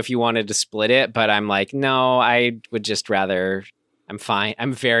asking you if you wanted to split it, but I'm like, no, I would just rather. I'm fine.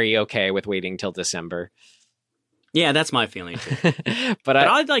 I'm very okay with waiting till December. Yeah, that's my feeling too. but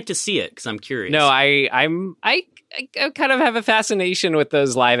I'd like to see it because I'm curious. No, I kind of have a fascination with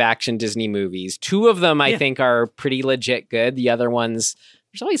those live action Disney movies. Two of them I think are pretty legit good. The other ones,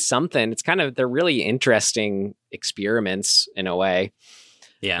 there's always something. It's they're really interesting experiments in a way.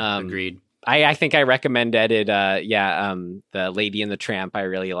 Yeah, agreed. I think I recommended the Lady and the Tramp I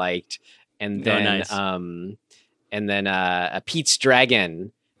really liked. And then a Pete's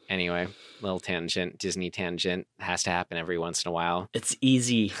Dragon. Anyway, little tangent, Disney tangent has to happen every once in a while. It's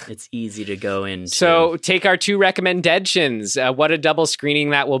easy to go into. So take our two recommendations. What a double screening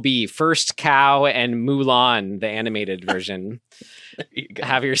that will be. First Cow and Mulan, the animated version.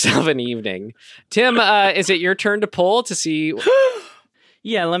 Have yourself an evening. Tim, is it your turn to pull to see?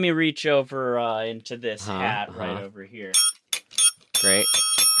 Yeah, let me reach over into this hat right over here. Great.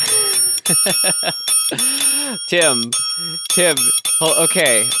 Tim.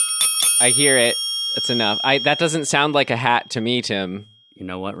 Okay, I hear it. That's enough. That doesn't sound like a hat to me, Tim. You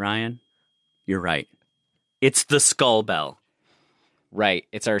know what, Ryan? You're right. It's the skull bell. Right.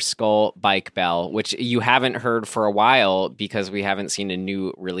 It's our skull bike bell, which you haven't heard for a while because we haven't seen a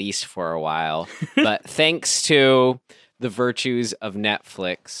new release for a while. But thanks to the virtues of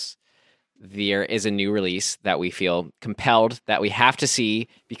Netflix, there is a new release that we feel compelled that we have to see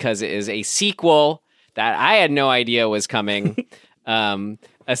because it is a sequel that I had no idea was coming.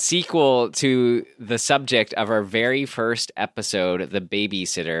 A sequel to the subject of our very first episode, The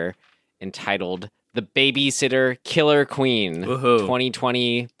Babysitter, entitled The Babysitter Killer Queen. Woohoo.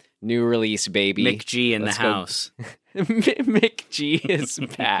 2020 new release, baby. Mick G in the house. Mick G is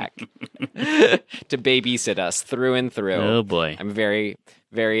back to babysit us through and through. Oh boy. I'm very,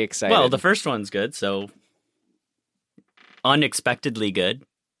 very excited. Well, the first one's good, so unexpectedly good.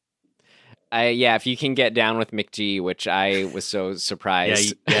 If you can get down with Mick G, which I was so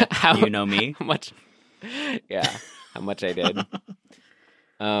surprised. Yeah, you know me. How much I did.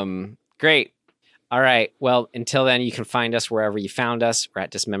 Great. All right. Well, until then, you can find us wherever you found us. We're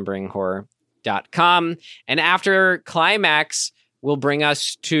at dismemberinghorror.com. And after Climax, will bring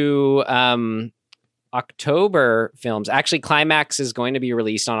us to October films. Actually, Climax is going to be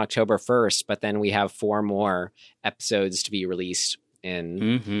released on October 1st, but then we have 4 more episodes to be released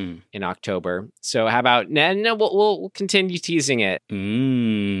in October. So how about we'll continue teasing it that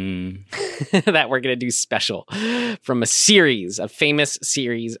we're going to do special from a famous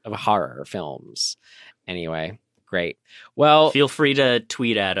series of horror films. Anyway, great. Well, feel free to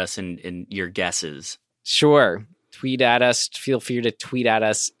tweet at us in your guesses. Sure. Tweet at us. Feel free to tweet at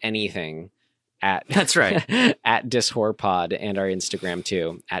us anything that's right. at DisHorrorPod and our Instagram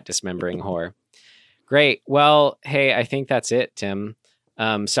too, at DismemberingHorror. Great. Well, hey, I think that's it, Tim.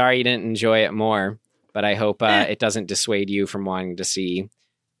 Sorry you didn't enjoy it more, but I hope it doesn't dissuade you from wanting to see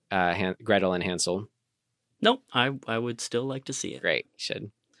Gretel and Hansel. Nope, I would still like to see it. Great. You should.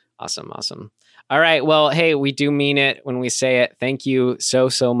 Awesome. All right. Well, hey, we do mean it when we say it. Thank you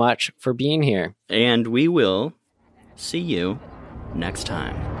so much for being here. And we will see you next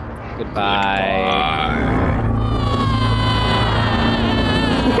time. Goodbye.